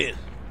you then.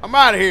 I'm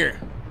out of here.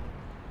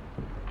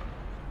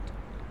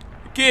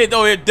 The kid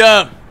over here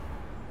dumb.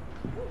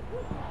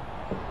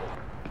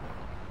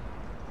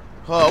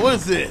 What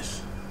is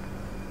this?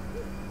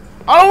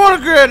 I don't want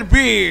to grab the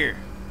beer.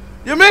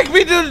 You make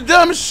me do the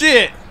dumbest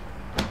shit.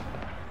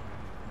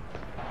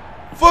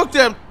 Fuck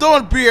that. I'm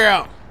throwing beer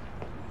out.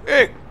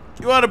 Hey,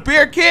 you want a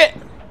beer kit?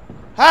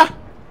 Huh?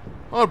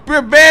 I want a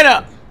beer band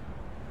up.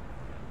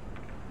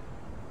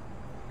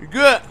 You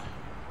good?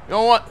 You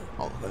don't want...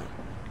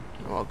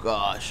 Oh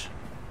gosh.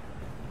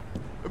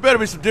 There better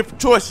be some different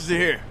choices in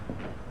here.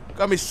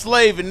 Got me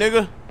slaving,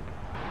 nigga.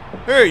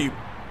 Here you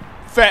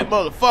fat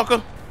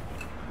motherfucker.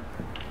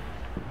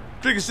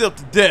 Drink yourself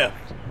to death.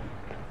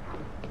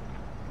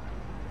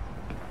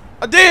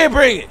 I did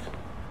bring it.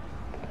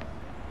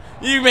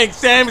 You make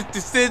savage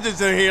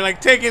decisions in here,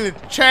 like taking the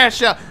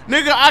trash out.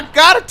 Nigga, I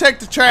gotta take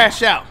the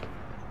trash out.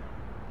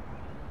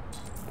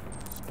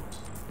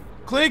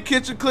 Clean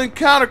kitchen, clean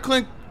counter,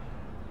 clean.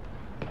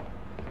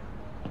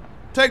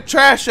 Take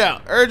trash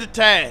out. Urgent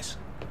task.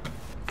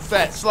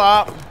 Fat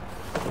slop.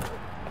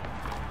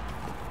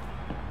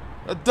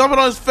 Dump it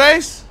on his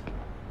face.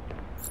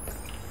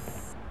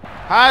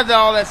 How's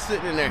all that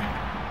sitting in there?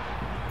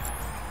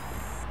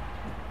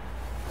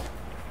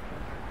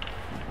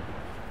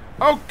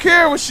 I don't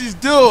care what she's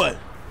doing.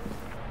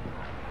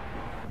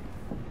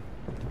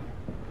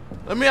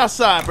 Let me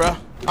outside, bro.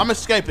 I'm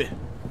escaping.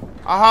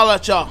 I'll holler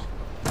at y'all.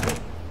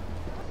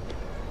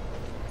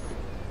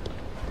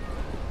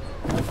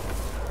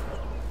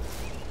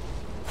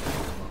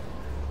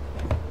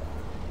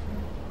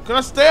 Can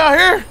I stay out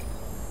here?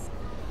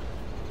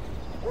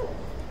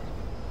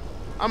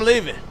 I'm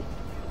leaving.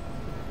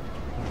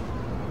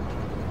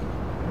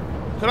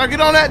 Can I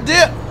get on that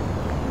dip?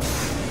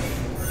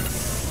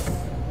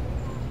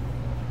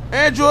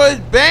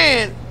 Android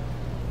banned.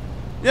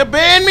 You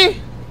banned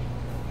me?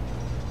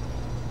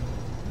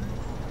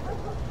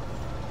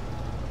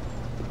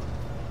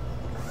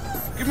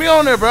 Get me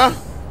on there, bro. Get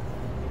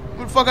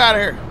the fuck out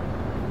of here.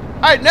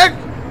 Alright, Nick.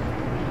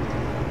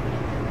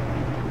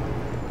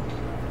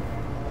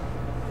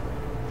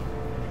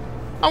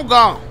 I'm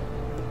gone.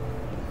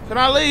 Can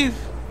I leave?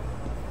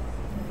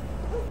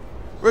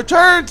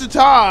 Return to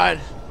Todd.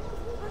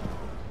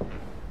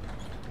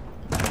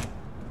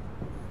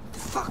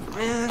 Fuck,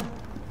 man.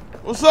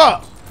 What's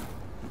up?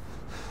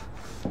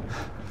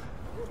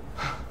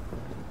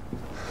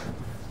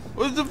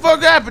 What the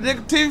fuck happened,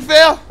 nigga? TV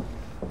fell?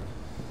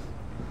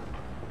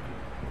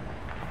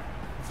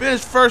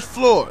 Finish first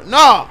floor.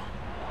 Nah.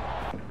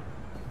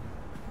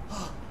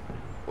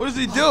 What is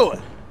he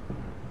doing?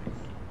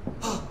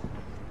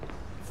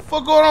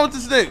 What going on with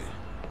this nigga?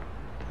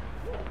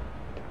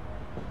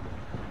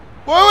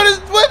 Boy,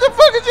 what the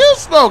fuck is you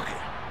smoking?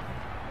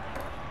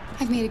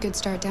 I've made a good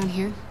start down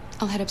here.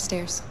 I'll head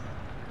upstairs.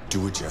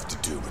 Do what you have to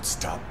do, but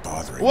stop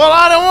bothering. Well,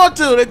 I don't want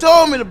to. They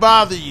told me to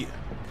bother you.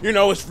 You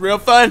know what's real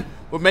fun?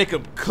 We'll make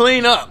them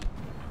clean up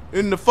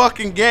in the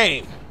fucking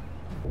game.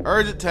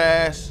 Urgent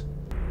task.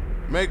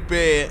 Make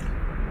bed.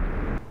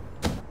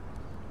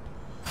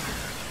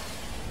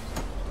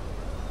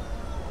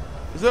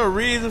 Is there a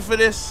reason for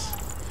this?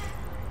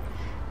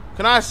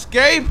 Can I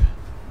escape?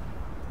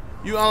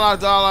 You unlock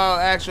dollar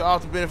action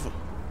off the benefit.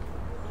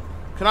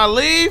 Can I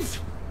leave?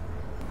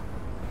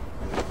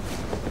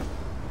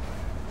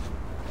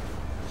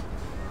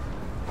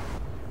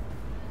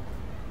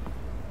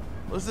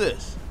 What's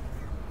this?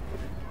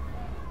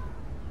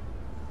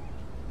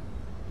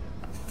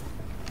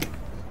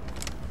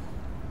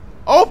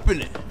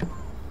 Open it.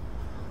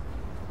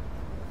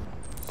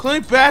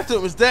 Clean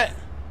bathroom. Is that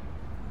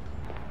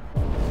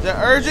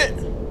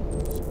urgent?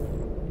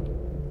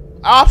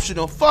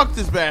 Optional. Fuck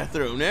this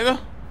bathroom, nigga.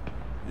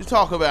 You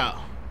talk about?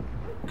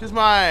 Kiss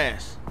my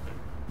ass.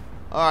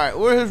 Alright,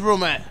 where's his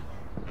room at?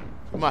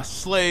 My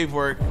slave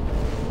work.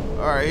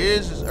 Alright,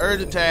 here's his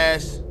urgent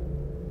task.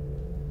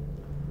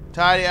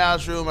 Tidy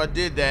Al's room. I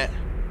did that.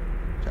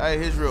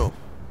 Tidy his room.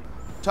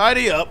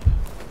 Tidy up.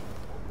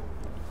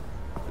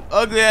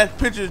 Ugly ass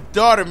picture his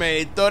daughter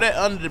made. Throw that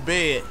under the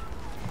bed.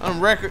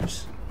 On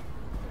records.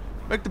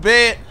 Make the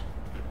bed.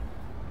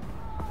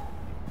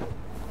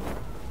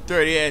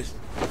 Dirty ass.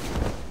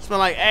 Smell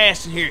like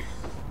ass in here.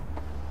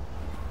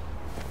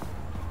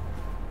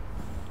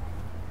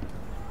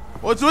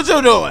 What you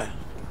doing?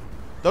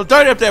 Don't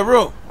dirty up that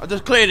room. I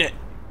just cleaned it.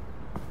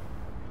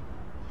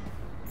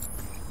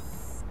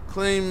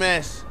 Clean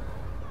mess.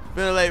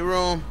 Ventilate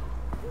room.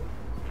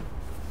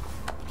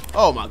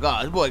 Oh my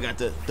god, this boy got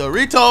the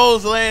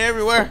Doritos laying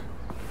everywhere.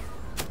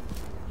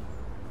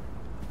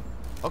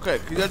 Okay,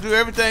 you gotta do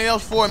everything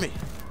else for me.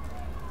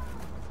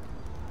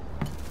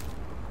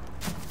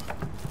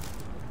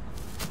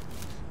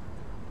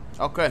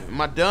 Okay, am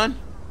I done?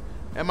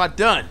 Am I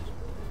done?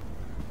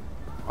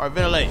 Alright,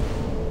 ventilate.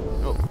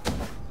 Oh.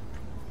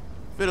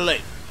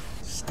 Ventilate.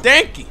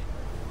 Stanky.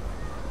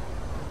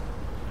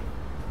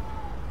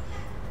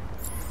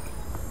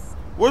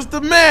 Where's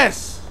the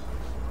mess?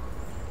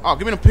 Oh,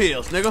 give me the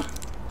pills, nigga.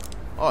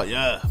 Oh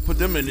yeah, put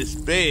them in this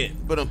bed.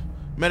 Put them.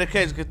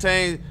 Medication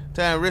contain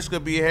risk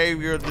of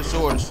behavioral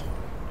disorders.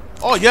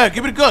 Oh yeah,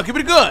 give me the gun. Give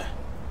me the gun.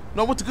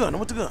 No, what's the gun? No,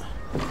 what's the gun?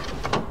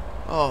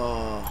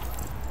 Oh.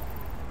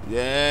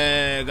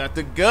 Yeah, got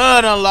the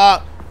gun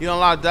unlocked. You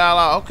unlock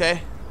dialogue.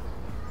 Okay.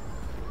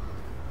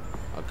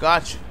 I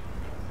got you.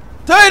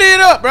 Tidy it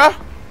up, bro.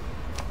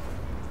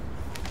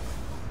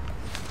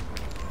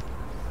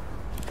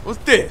 What's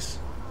this?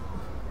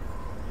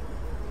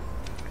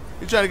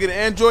 You trying to get an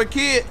Android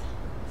kid?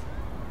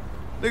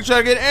 Nigga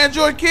trying to get an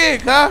Android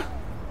kid, huh?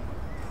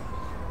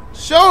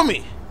 Show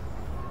me.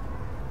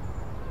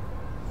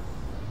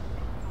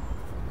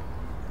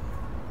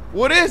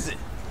 What is it?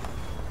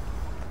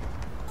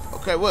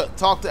 Okay, what?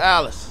 Talk to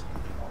Alice.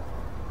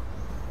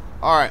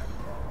 Alright.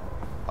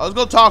 I was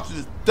gonna talk to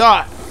this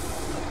dot.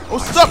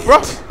 What's up, bro?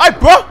 Hey,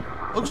 bro.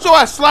 Look at your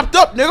ass slapped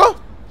up, nigga.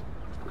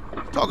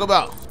 Talk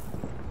about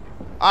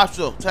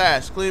optional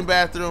task, clean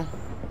bathroom.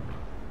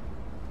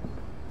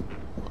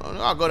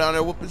 I'll go down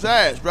there and whoop his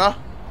ass, bro.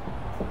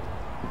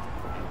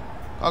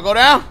 I'll go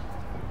down.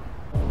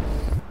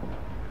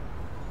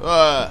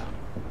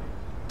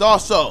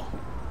 Dorso.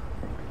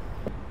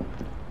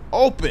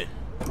 Open.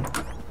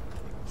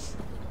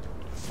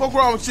 What's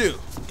wrong with you?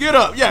 Get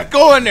up. Yeah,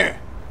 go in there.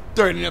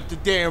 Dirtying up the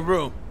damn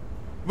room.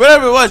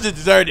 Whatever it was, it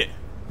deserved it.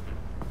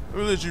 Let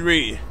me let you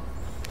read.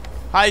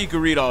 How you can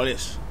read all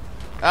this?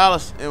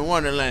 Alice in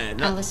Wonderland.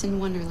 No, Alice in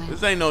Wonderland.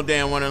 this ain't no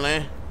damn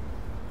Wonderland.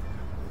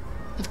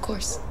 Of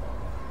course.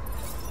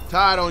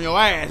 Tied on your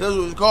ass. That's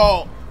what it's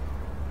called.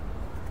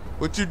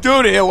 What you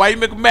do to him? Why you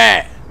make him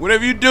mad?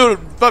 Whatever you do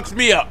fucks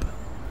me up.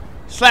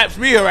 Slaps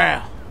me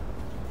around.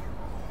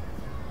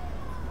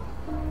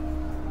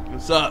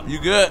 What's up? You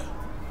good?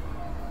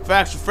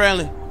 Factual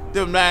friendly.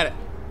 Diplomatic.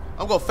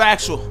 I'm going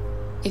factual.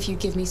 If you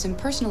give me some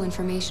personal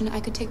information, I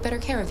could take better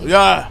care of you.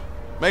 Yeah.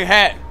 Make a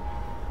hat.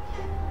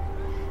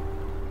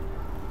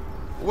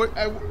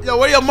 Yo,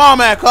 where your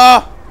mom at,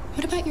 Carl?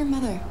 What about your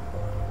mother?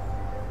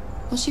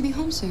 Will she be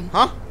home soon?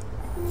 Huh?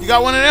 You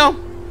got one of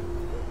them?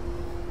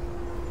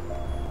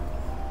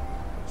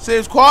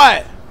 Seems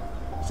quiet.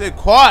 Say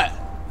quiet.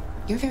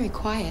 You're very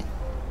quiet.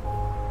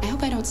 I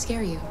hope I don't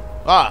scare you.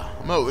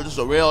 No, it's just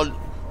a real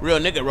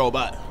nigga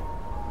robot.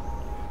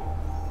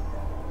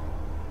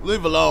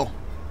 Leave alone.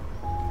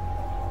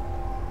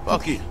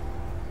 Fuck you.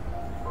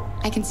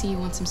 I can see you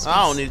want some space.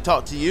 I don't need to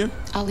talk to you.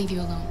 I'll leave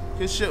you alone.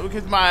 Kiss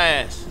my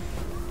ass.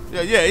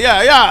 Yeah.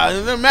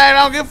 Man,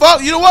 I don't give a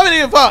fuck. You don't want me to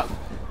give a fuck.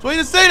 So you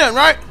didn't say nothing,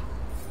 right?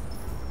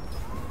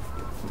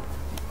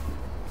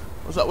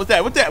 What's up? What's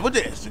that? What's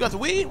this? You got the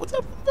weed? What's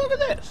up? What the fuck is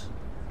this?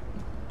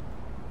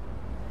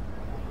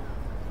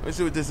 Let me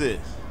see what this is.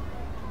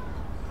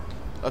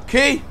 A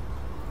key?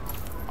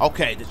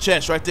 Okay, the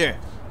chest right there.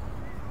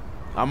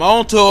 I'm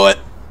on to it.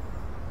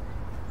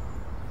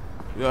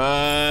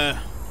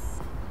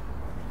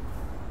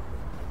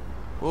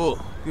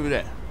 Oh, give me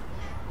that.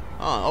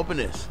 Open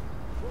this.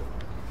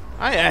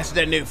 I ain't asking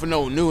that nigga for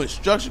no new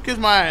instruction. Kiss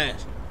my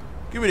ass.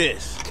 Give me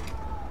this.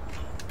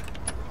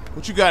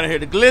 What you got in here?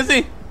 The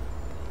glizzy?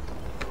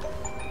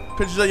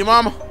 Pictures of your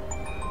mama?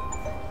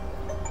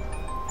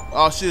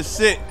 Oh, she was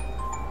sick.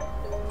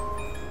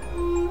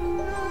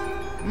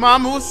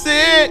 Mama was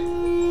sick.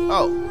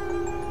 Oh,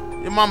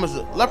 your mama's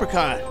a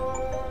leprechaun.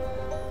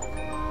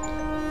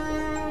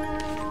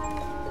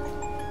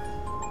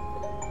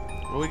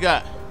 What we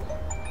got?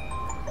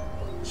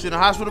 She in a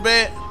hospital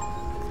bed?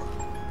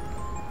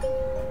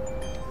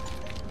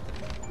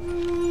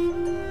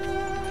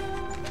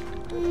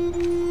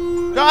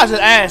 God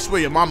just asked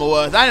where your mama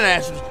was. I didn't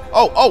ask.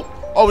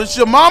 Oh, this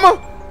your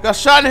mama? Got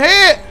shot in the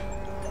head?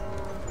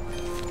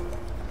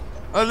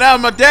 Oh, now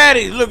my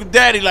daddy. Look at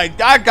daddy like,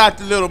 I got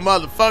the little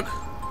motherfucker.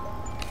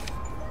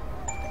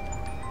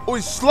 Oh,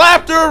 he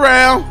slapped her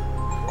around.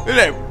 Look at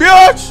that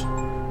bitch.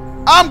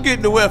 I'm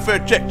getting the welfare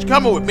check. She's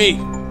coming with me.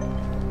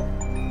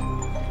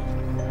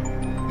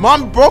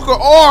 Mama broke her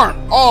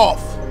arm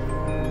off.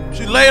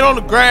 She laid on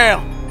the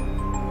ground.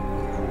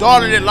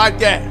 Daughter didn't like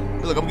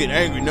that. Look, I'm getting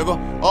angry, nigga.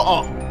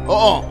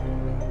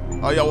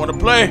 Oh, y'all want to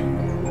play?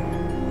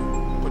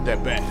 Put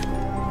that back.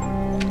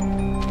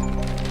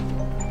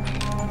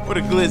 Where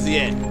the glizzy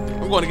at?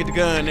 I'm going to get the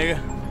gun, nigga.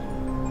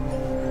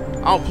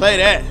 I don't play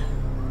that.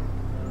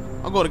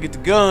 I'm going to get the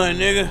gun,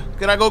 nigga.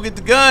 Can I go get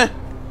the gun?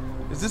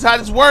 Is this how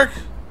this work?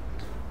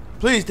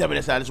 Please tell me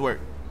that's how this work.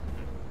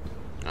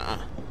 I'm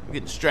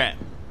getting the strap.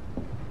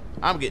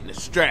 I'm getting the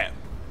strap.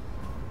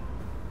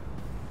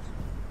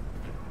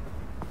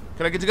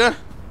 Can I get the gun?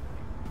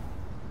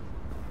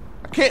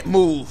 I can't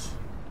move.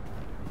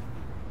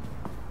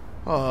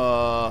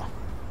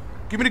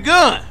 Give me the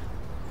gun.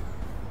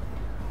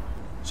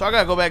 So I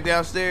gotta go back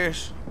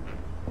downstairs.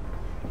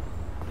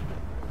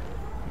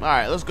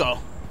 Alright, let's go.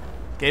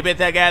 Keep it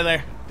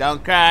together.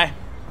 Don't cry.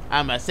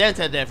 I'm a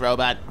sensitive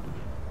robot.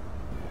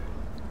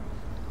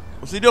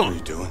 What's he doing? What are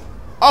you doing?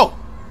 Oh!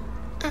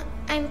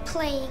 I'm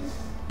playing.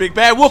 Big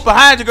bad wolf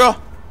behind you,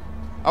 girl.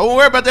 I won't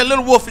worry about that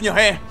little wolf in your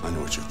hair. I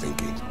know what you're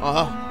thinking.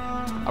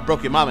 I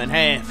broke your mama in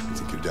half. You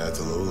think your dad's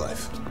a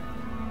lowlife?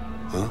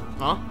 Huh?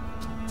 Huh?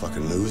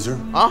 Fucking loser?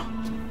 Huh?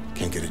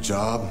 Can't get a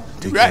job?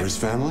 Take right. care of his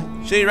family?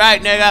 She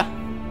right, nigga.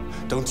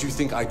 Don't you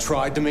think I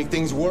tried to make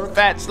things work?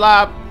 Fat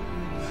slob.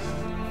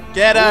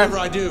 Get her. Whatever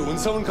I do, when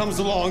someone comes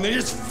along, they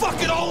just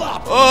fuck it all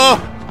up.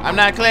 Oh, I'm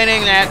not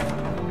cleaning that.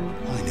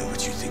 I know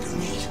what you think of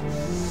me.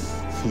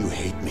 You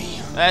hate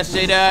me. Yes,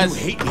 she does.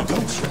 You hate me,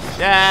 don't you?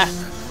 Yeah.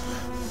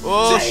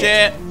 Oh, Say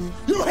shit.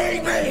 You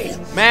hate me!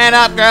 Man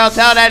up, girl.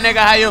 Tell that nigga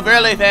how you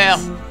really feel.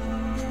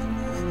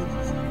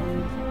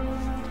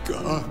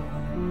 God.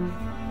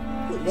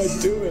 What am I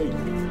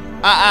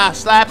doing?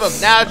 Slap him.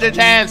 Now's your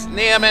chance.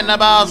 Knee him in the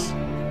balls.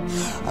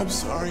 I'm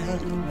sorry,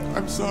 honey.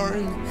 I'm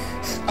sorry.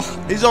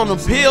 He's on the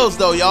pills,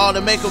 though, y'all,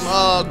 to make him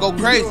go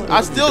crazy.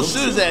 I still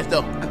shoot his ass,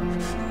 though.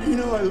 You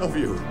know I love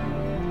you.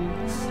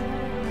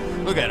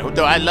 Look at him.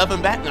 Do I love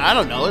him back? I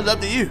don't know. It's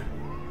up to you.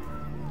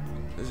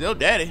 It's your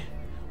daddy.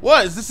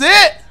 What? Is this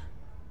it?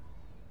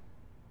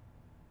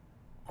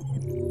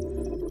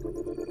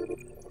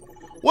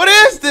 What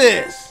is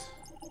this?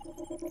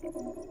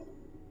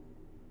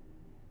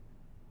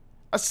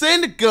 I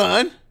seen the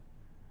gun.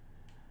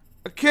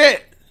 I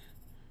can't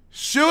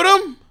shoot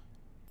him.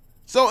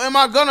 So am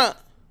I gonna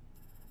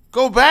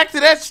go back to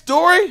that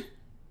story?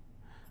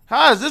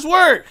 How does this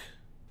work?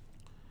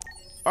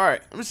 All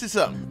right, let me see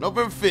something.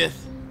 November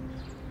 5th,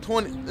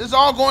 20. This is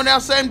all going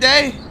down same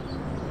day.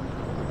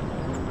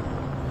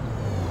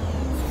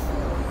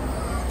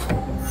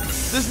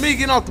 This me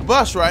getting off the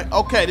bus, right?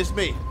 Okay, this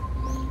me.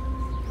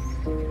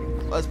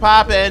 What's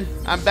poppin'?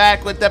 I'm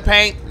back with the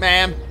paint,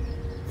 ma'am.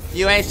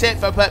 You ain't shit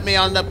for putting me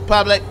on the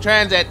public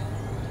transit.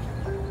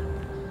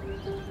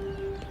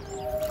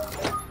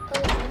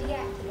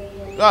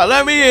 Oh,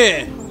 let me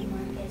in.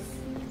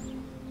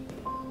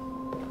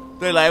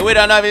 They're like, we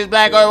don't know if he's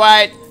black or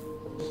white.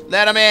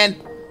 Let him in.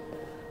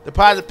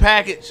 Deposit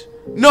package.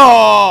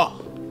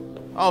 No!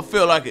 I don't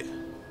feel like it.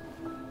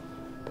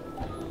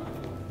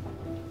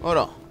 Hold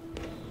on.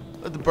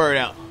 Let the bird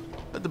out.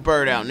 Let the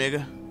bird out,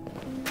 nigga.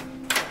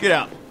 Get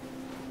out.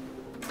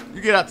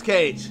 You get out the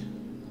cage.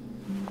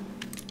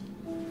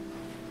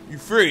 You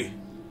free.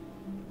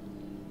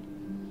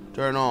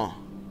 Turn on.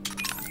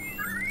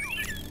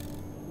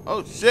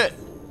 Oh, shit.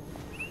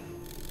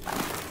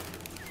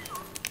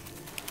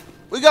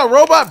 We got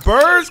robot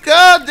birds?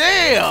 God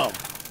damn.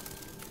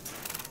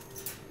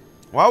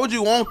 Why would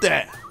you want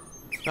that?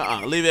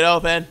 Leave it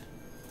open.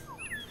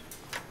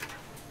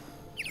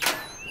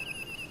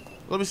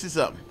 Let me see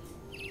something.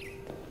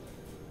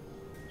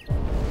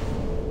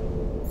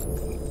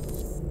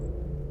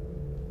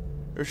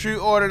 Receipt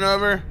order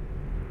number.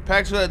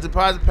 Package with a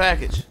deposit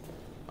package.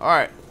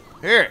 Alright.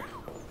 Here.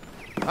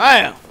 I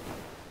am.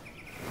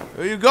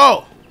 Here you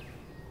go.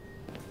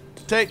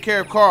 Take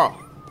care of Carl.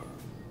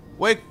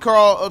 Wake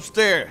Carl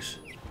upstairs.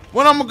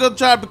 When am I gonna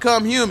try to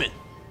become human?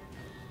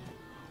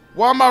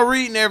 Why am I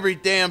reading every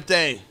damn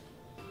thing?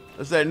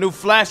 That's that new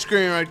flash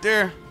screen right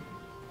there.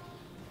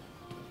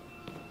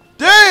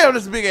 Damn,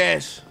 this big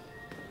ass.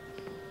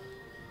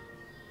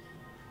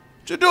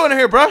 What you doing in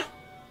here, bruh?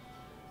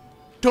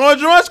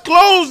 Toys R Us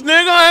closed,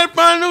 nigga. I had to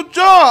find a new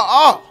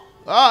job.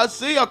 I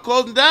see. I'm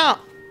closing down.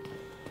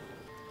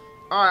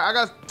 Alright, I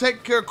gotta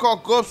take care of Carl.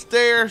 Go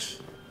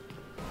upstairs.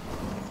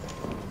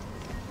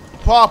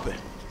 Pop it.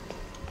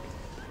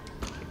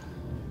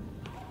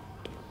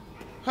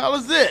 Hell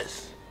is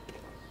this?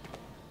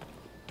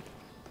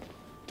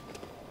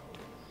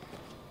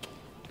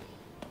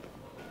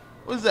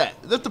 What is that?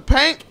 Is that the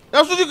paint?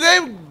 That's what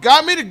you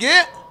got me to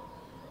get?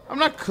 I'm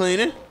not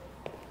cleaning.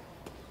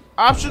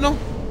 Optional.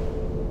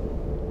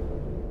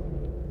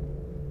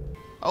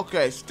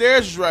 Okay,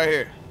 stairs is right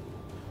here.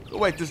 Go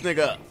wake this nigga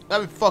up.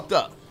 That be fucked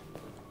up.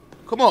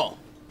 Come on.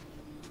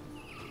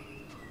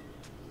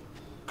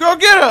 Girl,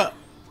 get up.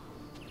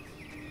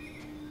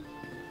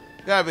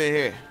 Gotta be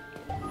here.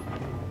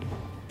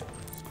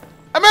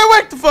 I mean,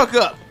 wake the fuck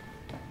up.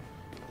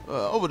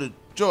 Open the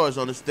drawers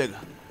on this nigga.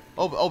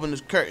 Open his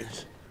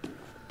curtains.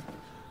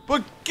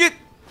 But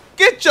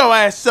get your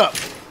ass up.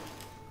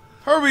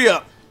 Hurry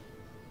up.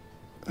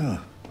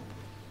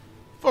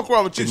 Fuck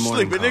wrong with you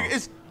sleeping, nigga.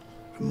 It's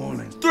Good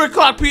morning. 3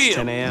 o'clock p.m.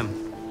 10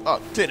 a.m.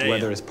 Oh, 10 a.m.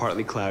 Weather is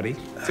partly cloudy,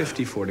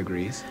 54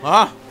 degrees.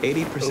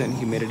 80%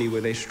 humidity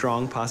with a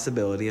strong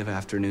possibility of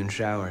afternoon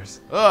showers.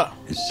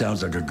 It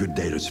sounds like a good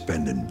day to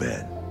spend in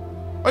bed.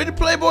 Are you the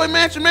Playboy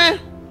Mansion, man?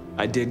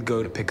 I did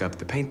go to pick up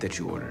the paint that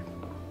you ordered.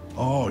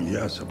 Oh,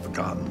 yes, I've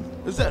forgotten.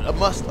 Is that a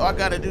must? Oh, I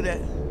gotta do that.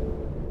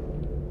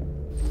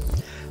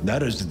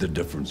 That is the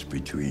difference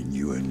between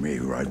you and me,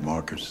 right,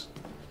 Marcus?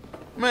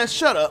 Man,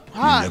 shut up.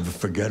 Hi. You never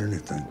forget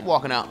anything. I'm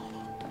walking out.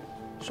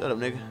 Shut up,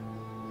 nigga.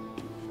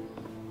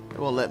 They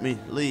won't let me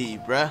leave,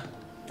 bruh.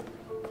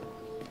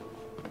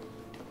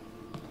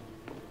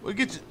 We'll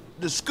get you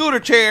the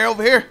scooter chair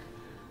over here.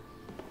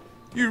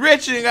 You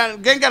rich and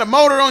ain't got a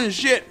motor on your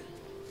shit.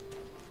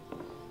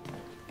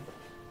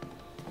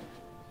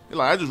 You're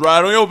like, I just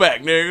ride on your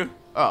back, nigga.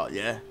 Oh,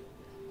 yeah.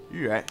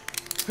 You right.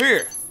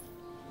 Here.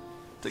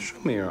 Show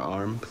me your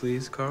arm,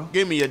 please, Carl.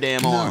 Give me your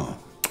damn arm.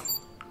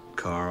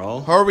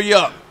 Carl. Hurry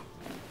up.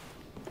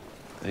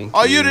 Thank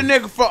Are you the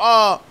nigga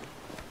for,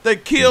 they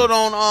killed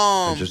on,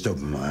 I just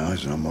opened my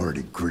eyes and I'm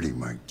already gritting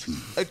my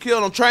teeth. They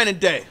killed on training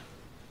day.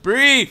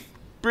 Breathe.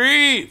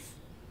 Breathe.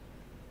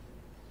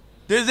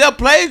 Denzel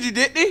played you,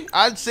 didn't he?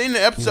 I'd seen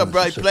the episode,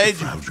 bro. He played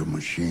you. Fragile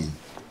machine.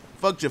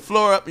 Fucked your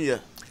floor up in your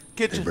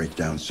kitchen. They break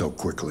down so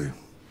quickly.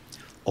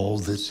 All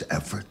this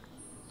effort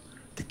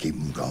to keep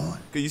them going.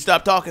 Can you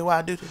stop talking while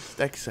I do this?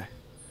 Thank you, sir.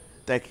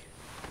 Thank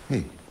you.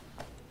 Hey.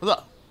 What's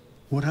up?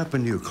 What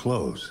happened to your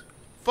clothes?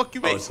 Fuck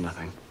you, man. Oh, it's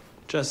nothing.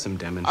 Just some I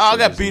demonstrators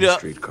got beat in the up.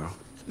 street, Carl.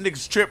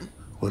 Niggas tripping.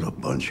 What a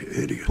bunch of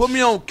idiots. Put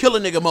me on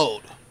killer nigga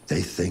mode.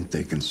 They think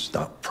they can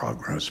stop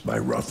progress by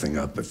roughing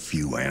up a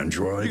few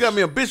androids. You got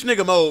me on bitch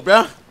nigga mode,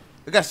 bruh.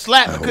 I got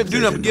slapped. I couldn't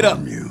do nothing. Get up.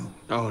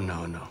 Oh,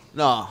 no, no.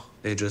 Nah.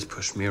 They just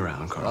pushed me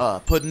around,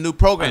 Carl. Put a new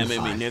program I'm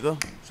in me, fine.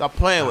 nigga. Stop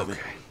playing with me.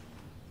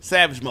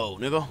 Savage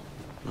mode, nigga.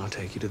 I'll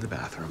take you to the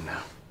bathroom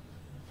now.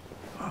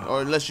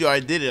 Or unless you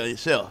already did it on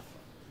yourself.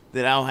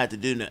 Then I don't have to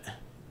do nothing.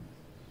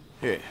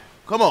 Here.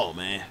 Come on,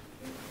 man.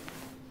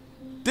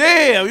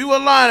 Damn, you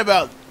weren't lying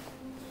about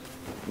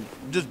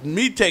just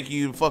me taking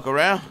you to fuck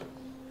around.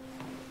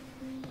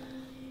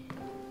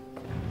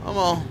 Come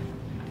on.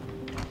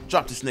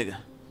 Drop this nigga.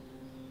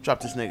 Drop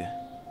this nigga.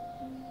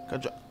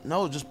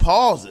 No, just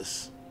pause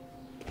this.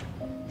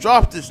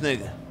 Drop this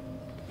nigga.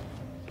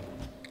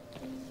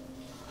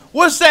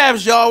 Where's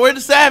Savage, y'all? Where's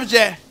the Savage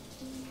at?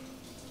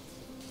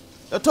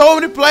 They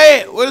told me to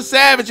play it. Where's the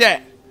Savage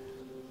at?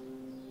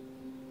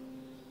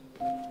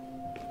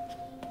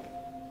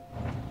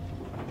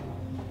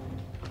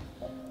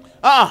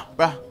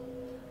 Bruh.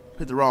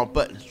 Hit the wrong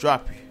buttons.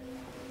 Drop you.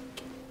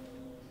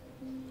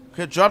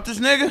 Okay, drop this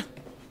nigga.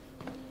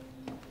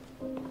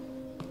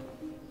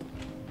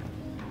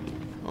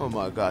 Oh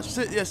my gosh.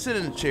 Sit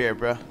in the chair,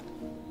 bruh.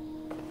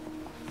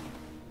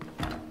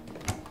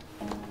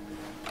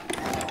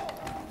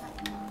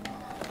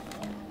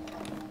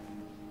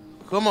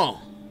 Come on.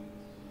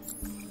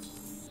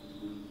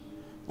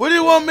 What do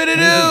you want me to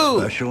do? Anything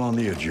special on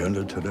the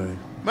agenda today?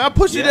 Man, I'll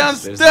push you down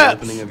the There's steps.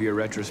 the opening of your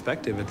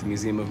retrospective at the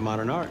Museum of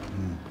Modern Art.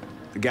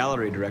 The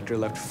gallery director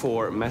left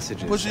 4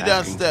 messages Push you down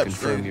asking steps, to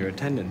confirm man. your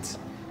attendance.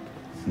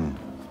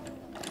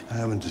 I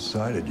haven't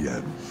decided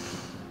yet.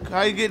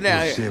 How you getting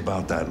out We'll see here?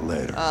 about that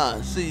later.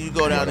 See you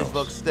go down these else?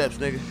 fucking steps,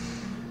 nigga.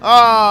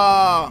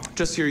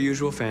 Just your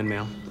usual fan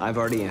mail. I've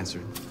already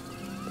answered.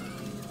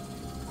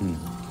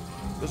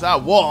 Cause I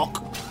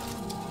walk.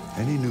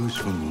 Any news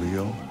from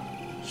Leo?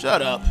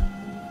 Shut up.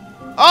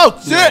 Oh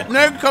shit,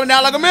 nigga, coming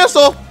down like a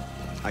missile.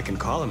 I can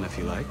call him if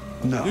you like.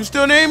 No. You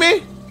still need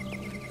me?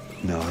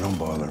 No, don't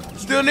bother.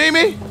 Still need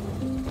me?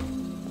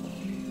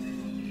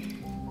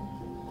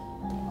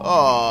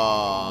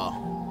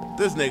 Oh,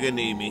 this nigga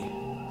need me.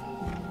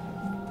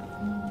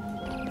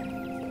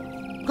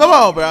 Come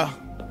on, bro.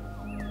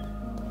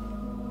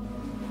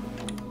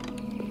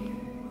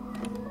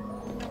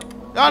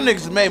 Y'all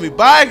niggas made me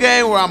buy a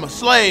game where I'm a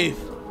slave.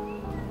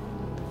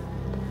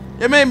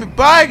 They made me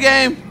buy a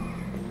game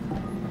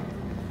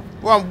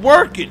where I'm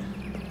working.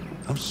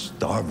 I'm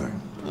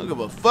starving. I don't give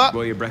a fuck.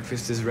 Well, your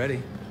breakfast is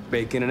ready.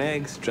 Bacon and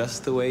eggs,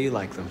 just the way you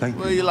like them. Thank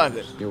you. Where you like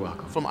it? You're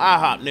welcome. From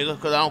IHOP, nigga,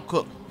 cause I don't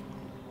cook.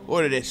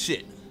 Order that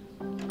shit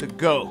to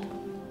go.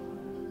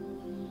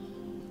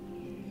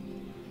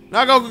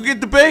 Now go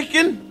get the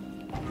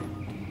bacon.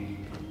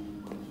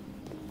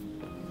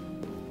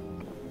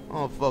 I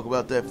don't fuck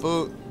about that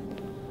food.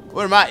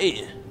 What am I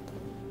eating?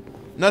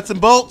 Nuts and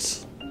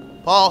bolts?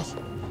 Pause.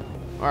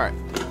 Alright.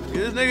 Get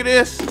this nigga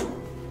this.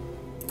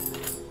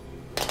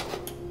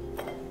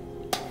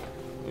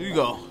 There you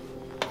go.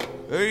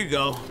 There you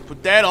go.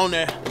 Put that on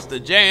there. It's the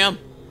jam.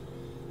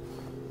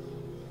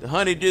 The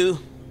honeydew.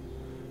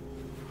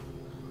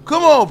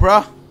 Come on,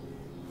 bruh.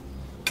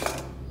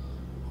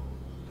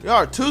 Y'all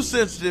are too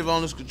sensitive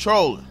on this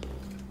controller.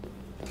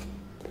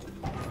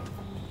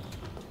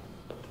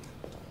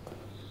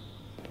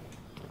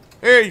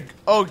 Here you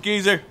go,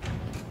 geezer.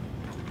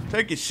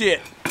 Take your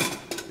shit.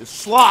 It's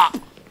slop.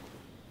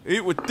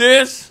 Eat with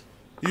this.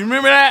 You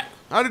remember that?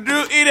 How to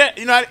do? Eat it.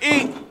 You know how to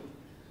eat?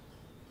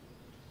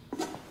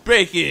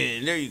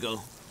 Bacon. There you go.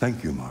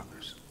 Thank you,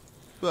 Marcus.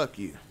 Fuck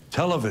you.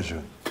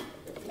 Television.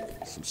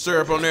 Some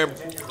syrup on there,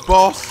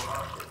 boss.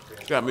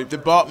 Got me.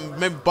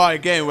 Maybe buy a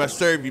game where I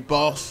serve you,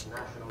 boss.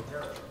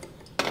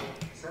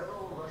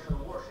 Several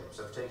Russian warships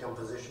have taken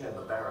position in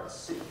the Barents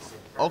Sea.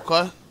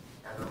 Okay. And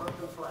the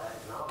Russian flag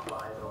now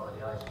flies over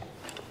the ice.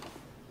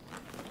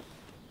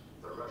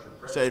 The Russian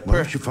Say Why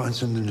don't you find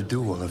something to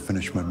do while I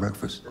finish my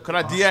breakfast? Can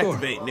I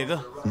deactivate,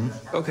 nigga?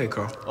 Okay,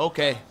 Carl.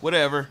 Okay,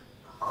 whatever.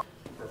 How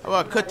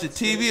about I cut your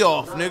TV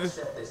off, nigga?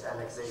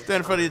 Stand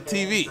in front of your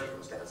TV.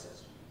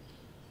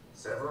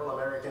 Several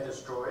American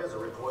destroyers are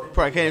reported.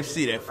 Probably can't even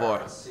see that far.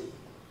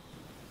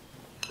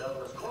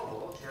 Douglas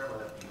Cromwell,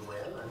 chairman of the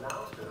UN,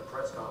 announced in a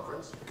press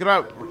conference. Can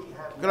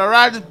I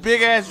ride this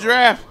big ass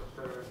giraffe?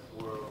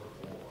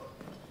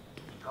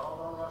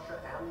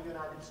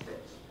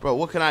 Bro,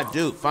 what can I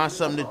do? Find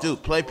something to do.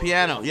 Play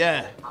piano.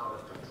 Yeah.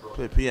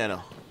 Play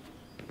piano.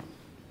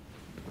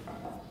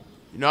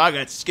 You know, I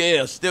got the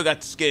scales. Still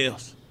got the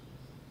scales.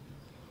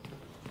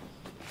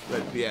 Play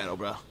the piano,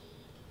 bro.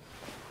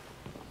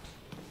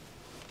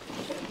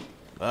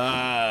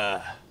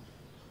 Oh,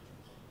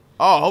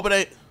 I hope it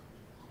ain't.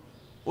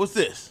 What's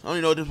this? I don't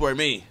even know what this word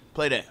means.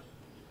 Play that.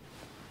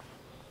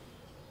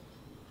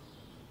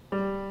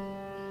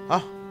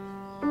 Huh?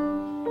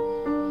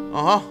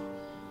 Uh-huh.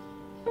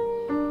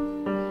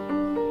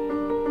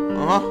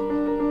 Uh-huh.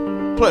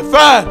 Play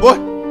 5, boy.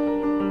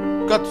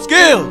 Got the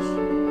skills.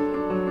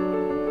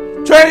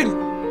 Train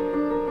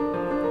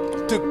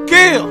to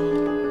kill.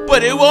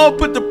 But it won't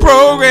put the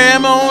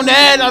program on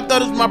that. I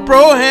thought it was my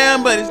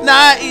program, but it's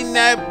not eating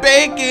that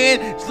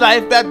bacon. It's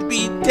life about to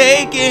be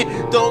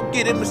taken. Don't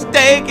get it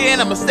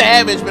mistaken. I'm a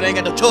savage, but I ain't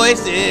got no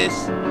choices.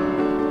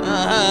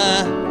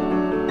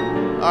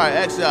 Alright,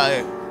 exit out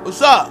here.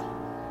 What's up?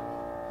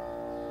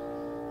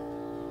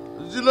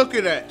 What you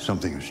looking at?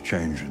 Something has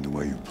changed in the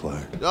way you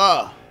play.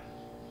 Ah.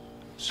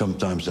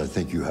 Sometimes I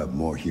think you have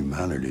more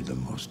humanity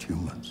than most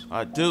humans.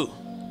 I do.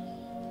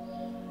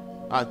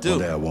 I do. One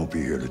day I won't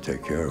be here to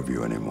take care of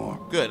you anymore.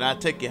 Good, I'll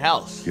take your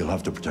house. You'll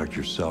have to protect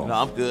yourself. No,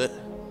 I'm good.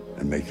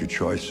 And make your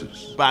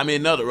choices. Buy me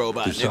another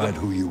robot, Decide nigga.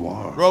 who you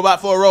are. Robot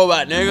for a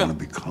robot, nigga. You want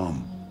to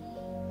become.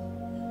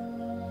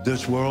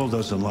 This world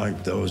doesn't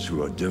like those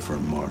who are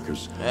different,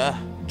 Marcus. Yeah.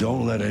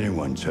 Don't let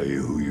anyone tell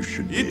you who you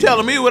should be. You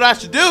telling me what I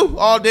should do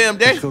all damn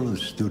day? Let's go to the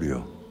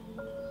studio.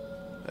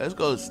 Let's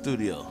go to the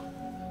studio.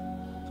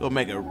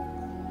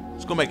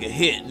 Let's go make a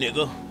hit,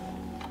 nigga.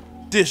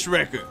 Diss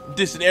record.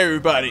 Dissing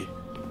everybody.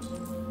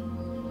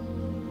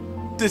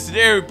 Dissing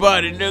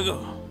everybody,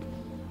 nigga.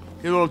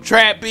 You know them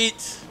trap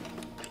beats?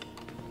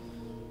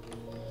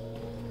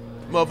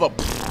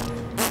 Motherfucker.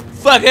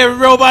 Fuck every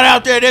robot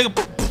out there,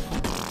 nigga.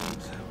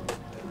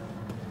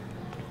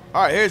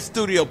 Alright, here's the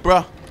studio,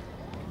 bro.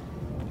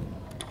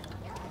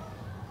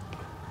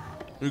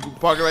 You can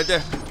park it right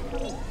there.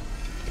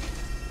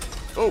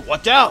 Oh,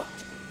 watch out.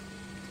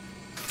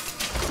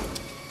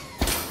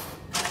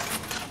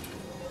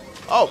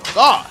 Oh,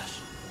 gosh.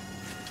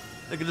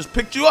 They can just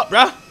pick you up,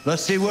 bruh.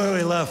 Let's see where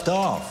we left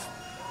off.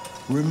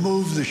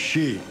 Remove the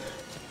sheet.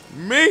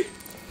 Me?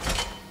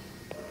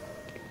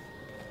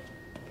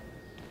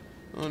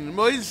 Oh,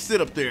 you just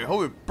sit up there.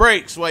 Hope it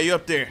breaks while you're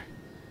up there.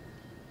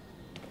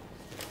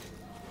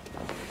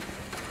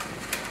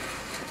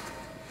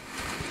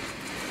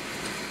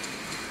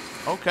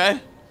 Okay.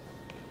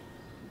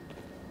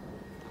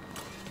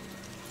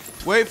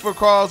 Wait for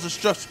Carl's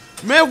instructions.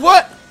 Man,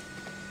 what?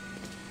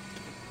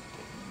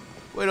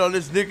 Wait on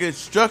this nigga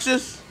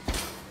instructions?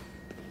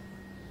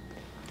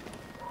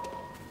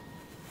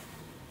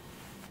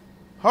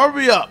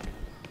 Hurry up.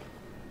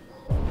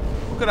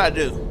 What can I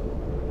do?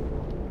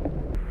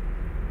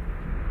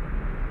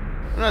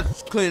 I'm not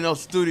cleaning no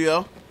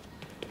studio.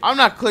 I'm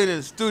not cleaning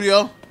the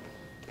studio.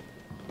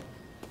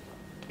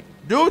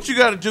 Do what you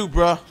gotta do,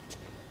 bruh.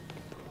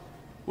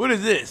 What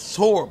is this? It's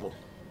horrible.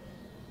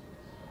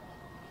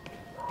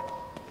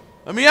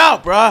 Let me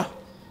out, bruh.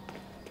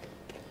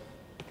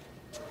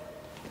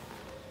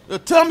 Yo,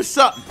 tell me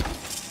something.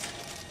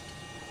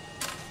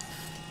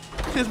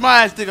 Kiss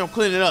my ass think I'm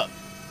cleaning up.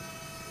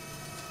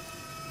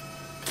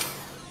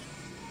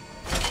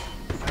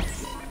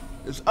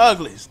 It's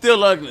ugly.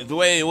 Still ugly. The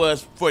way it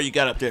was before you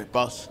got up there,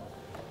 boss.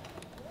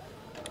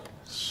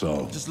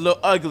 So. Just a little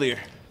uglier.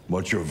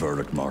 What's your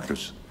verdict,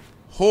 Marcus?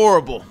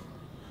 Horrible.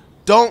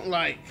 Don't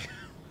like.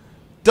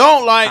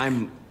 Don't like.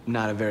 I'm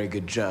not a very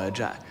good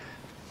judge. I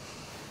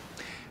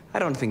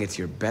don't think it's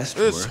your best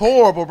It's work.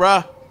 horrible,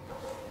 bruh.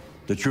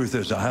 The truth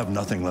is, I have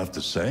nothing left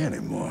to say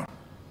anymore.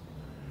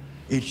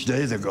 Each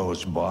day that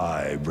goes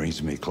by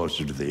brings me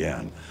closer to the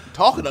end.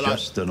 Talking a lot.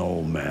 Just an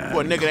old man.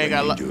 Boy, nigga ain't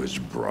got clinging to his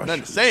brushes.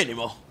 nothing to say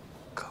anymore.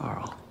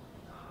 Carl.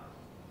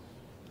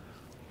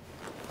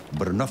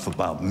 But enough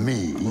about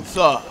me. What's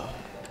up?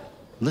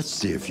 Let's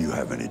see if you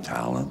have any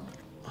talent.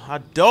 I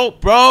don't,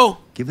 bro.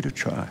 Give it a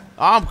try.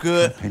 I'm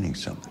good. Try painting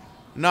something.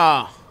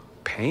 Nah.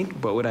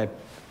 Paint? What would I...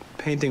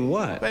 Painting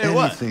what? Painting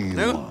what? Anything you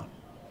nigga? want.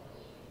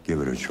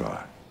 Give it a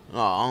try. Oh,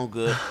 I'm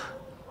good.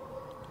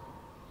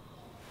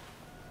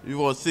 You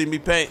want to see me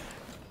paint?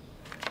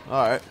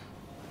 All right.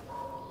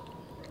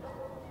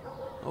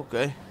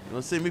 Okay. You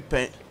want to see me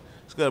paint?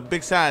 It's got a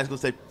big sign. It's going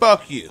to say,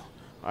 fuck you.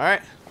 All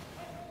right?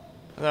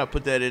 I got to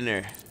put that in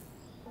there.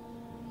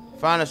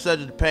 Find a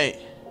subject to paint.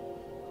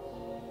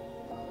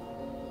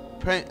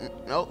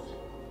 Paint. Nope.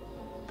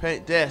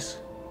 Paint desk.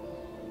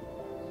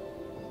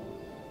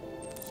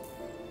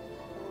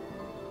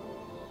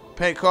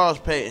 Paint Carl's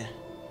painting.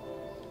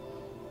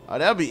 Oh,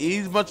 that'll be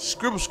easy. Bunch of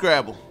scribble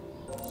scrabble.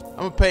 I'm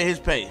gonna paint his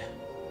paint.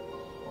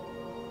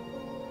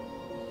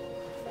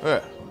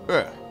 Yeah.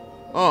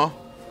 Y'all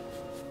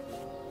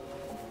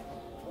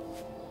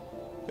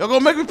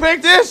gonna make me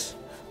paint this?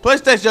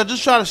 PlayStation, y'all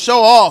just trying to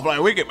show off like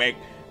we can make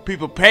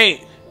people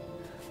paint.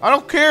 I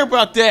don't care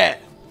about that.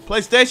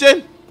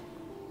 PlayStation?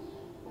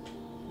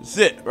 That's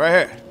it,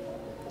 right here.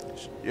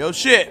 Yo,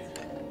 shit.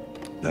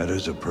 That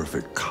is a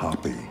perfect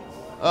copy.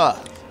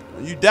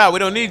 You die, we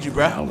don't need you,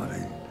 bro.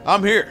 Reality.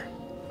 I'm here.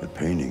 But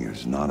painting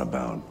is not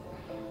about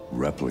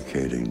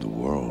replicating the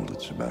world.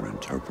 It's about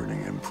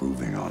interpreting,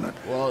 improving on it.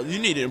 Well, you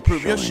need to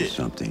improve your Showing shit.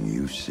 something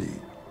you see.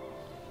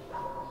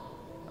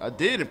 I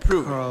did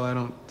improve. Carl, I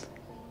don't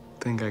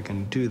think I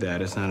can do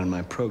that. It's not in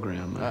my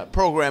program.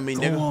 Program me,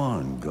 nigga. Go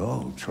on,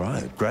 go. Try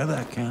it. Grab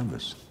that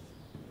canvas.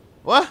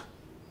 What?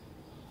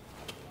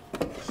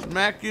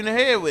 Smack you in the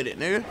head with it,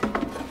 nigga.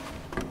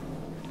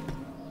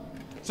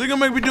 So you gonna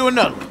make me do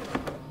another one?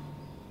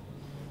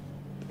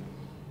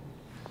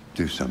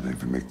 Do something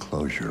for me.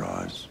 Close your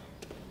eyes.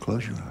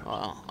 Close your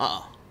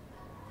eyes.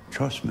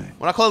 Trust me.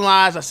 When I close my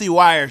eyes, I see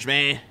wires,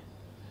 man.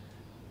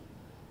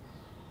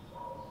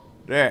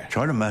 There.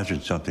 Try to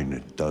imagine something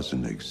that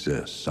doesn't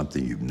exist,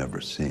 something you've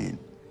never seen.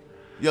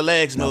 Your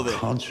legs now moving.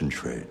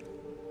 Concentrate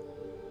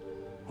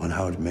on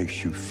how it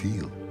makes you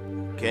feel.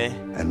 Okay.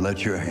 And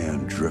let your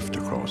hand drift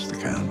across the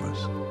canvas.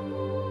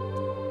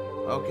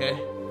 Okay.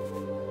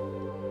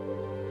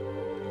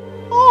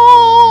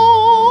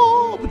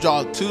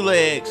 draw 2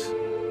 legs.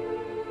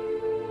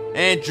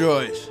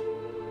 Androids.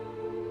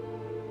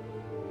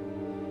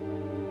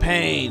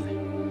 Pain.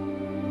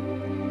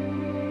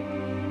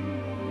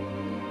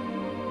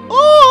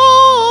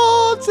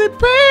 Oh, it's a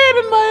pain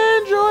in my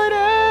Android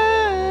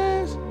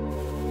ass.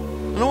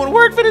 I don't want to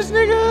work for this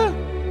nigga.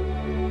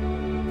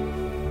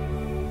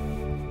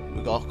 Here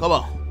we go. Come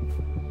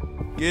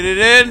on. Get it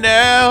in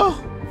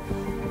now.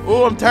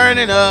 Oh, I'm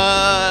turning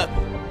up.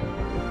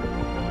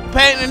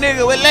 Painting a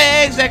nigga with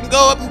legs that can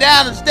go up and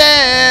down the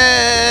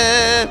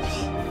steps.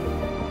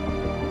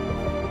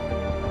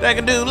 That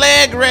can do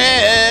leg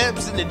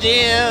reps in the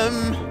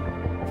gym.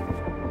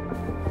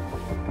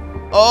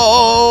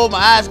 Oh, my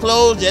eyes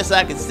closed, yes,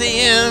 I can see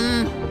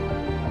him.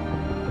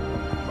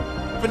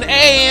 From the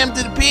AM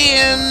to the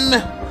PM,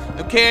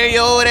 I'll carry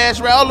your old ass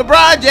around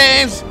LeBron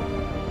James.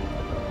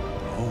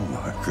 Oh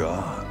my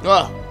God.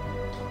 Oh.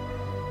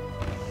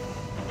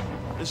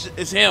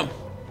 It's him.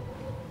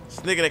 It's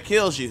the nigga that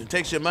kills you and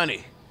takes your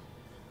money.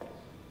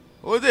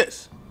 Who is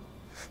this?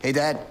 Hey,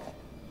 Dad.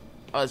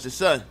 Oh, it's your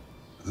son.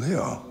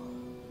 Leo.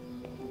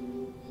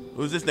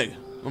 Who's this nigga?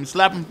 I'm gonna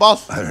slap him,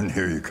 boss. I didn't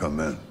hear you come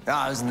in. Oh,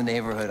 I was in the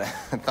neighborhood. I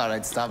thought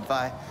I'd stop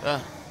by.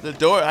 The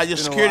door? How your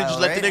security just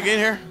let the nigga in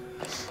here?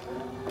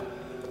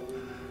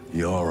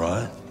 You all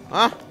right?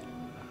 Huh?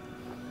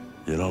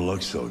 You don't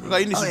look so good.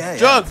 Like you need some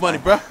drug money,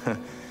 bro. Hey,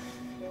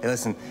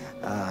 listen.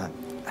 I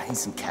need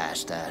some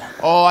cash, Dad.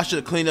 Oh, I should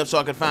have cleaned up so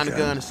I could find a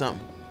gun or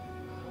something.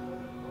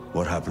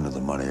 What happened to the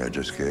money I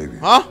just gave you?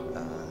 Huh?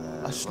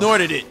 I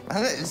snorted it.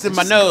 It's in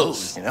my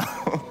nose. You know?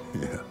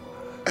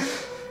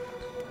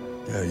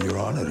 Yeah, you're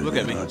on it. Look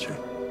at me. Aren't you?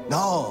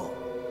 No,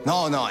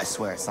 I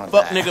swear it's not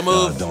Fuck that. nigga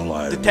move. No, don't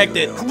lie to me,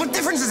 Detected. Leo. What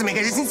difference does it make? I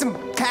just need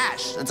some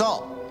cash. That's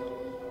all.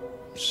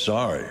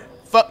 Sorry.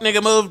 Fuck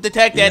nigga move.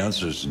 Detected. The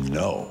answer's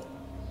no.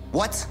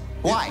 What?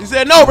 Why? You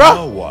said no, bro.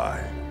 No,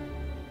 why?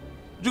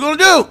 What you gonna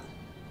do?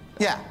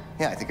 Yeah,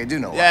 I think I do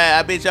know why. Yeah,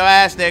 I beat your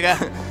ass,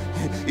 nigga.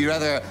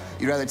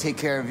 You'd rather take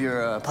care of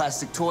your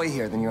plastic toy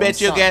here than your own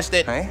Bet you son, guessed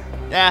it. Right?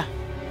 Yeah.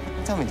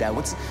 Tell me, Dad,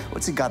 what's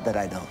it got that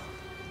I don't?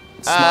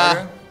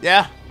 Smarter?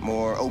 Yeah.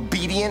 More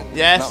obedient?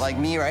 Yes. Not like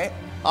me, right?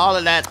 All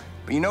of that.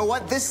 But you know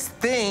what? This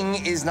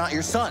thing is not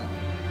your son.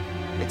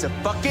 It's a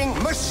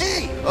fucking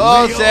machine!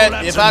 Oh, Leo, shit.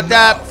 that's You fucked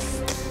up.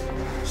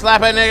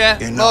 Slap a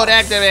nigga. Enough. Mode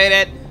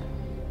activated.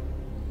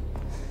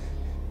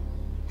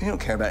 You don't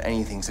care about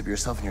anything except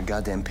yourself and your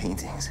goddamn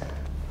paintings.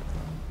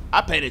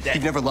 I painted that.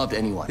 You've never loved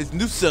anyone. His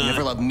new son. You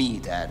never loved me,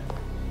 Dad.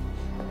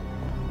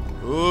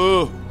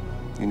 Ooh.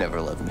 You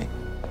never loved me.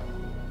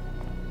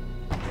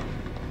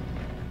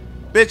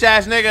 Bitch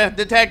ass nigga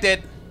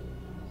detected.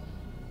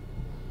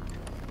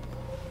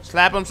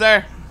 Slap him,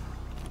 sir.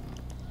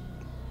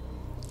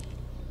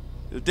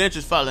 Your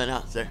denture's falling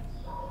out, sir.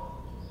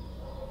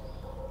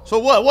 So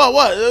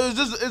what?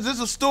 Is this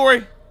a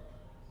story?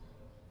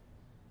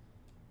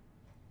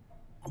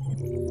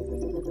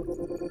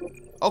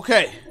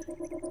 Okay.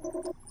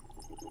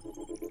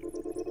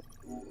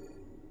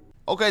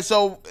 Okay,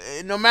 so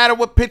no matter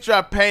what picture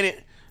I painted,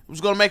 it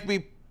was gonna make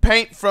me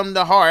paint from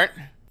the heart.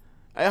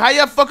 Hey, how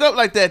y'all fuck up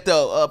like that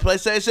though?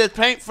 PlayStation, it says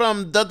paint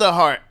from the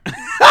heart.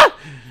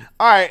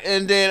 All right,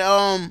 and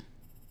then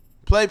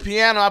play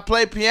piano. I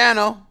play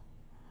piano.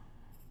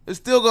 It's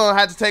still gonna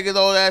have to take his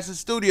old ass to the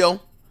studio.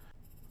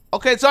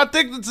 Okay, so I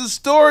think that the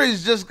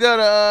story's just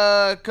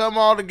gonna come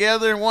all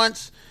together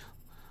once.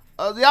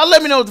 Y'all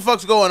let me know what the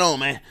fuck's going on,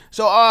 man.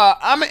 So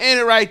I'm gonna end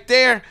it right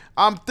there.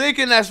 I'm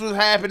thinking that's what's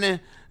happening.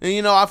 And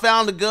you know, I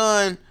found the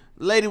gun.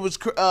 Lady was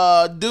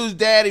dude's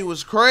daddy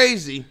was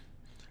crazy.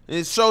 And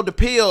it showed the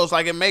pills,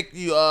 like it make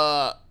you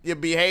your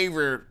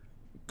behavior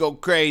go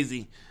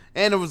crazy.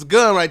 And there was a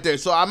gun right there.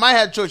 So I might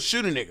have a choice to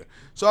shoot a nigga.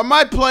 So I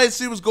might play and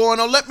see what's going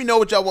on. Let me know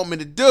what y'all want me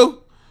to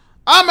do.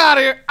 I'm out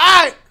of here.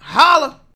 All right, holla.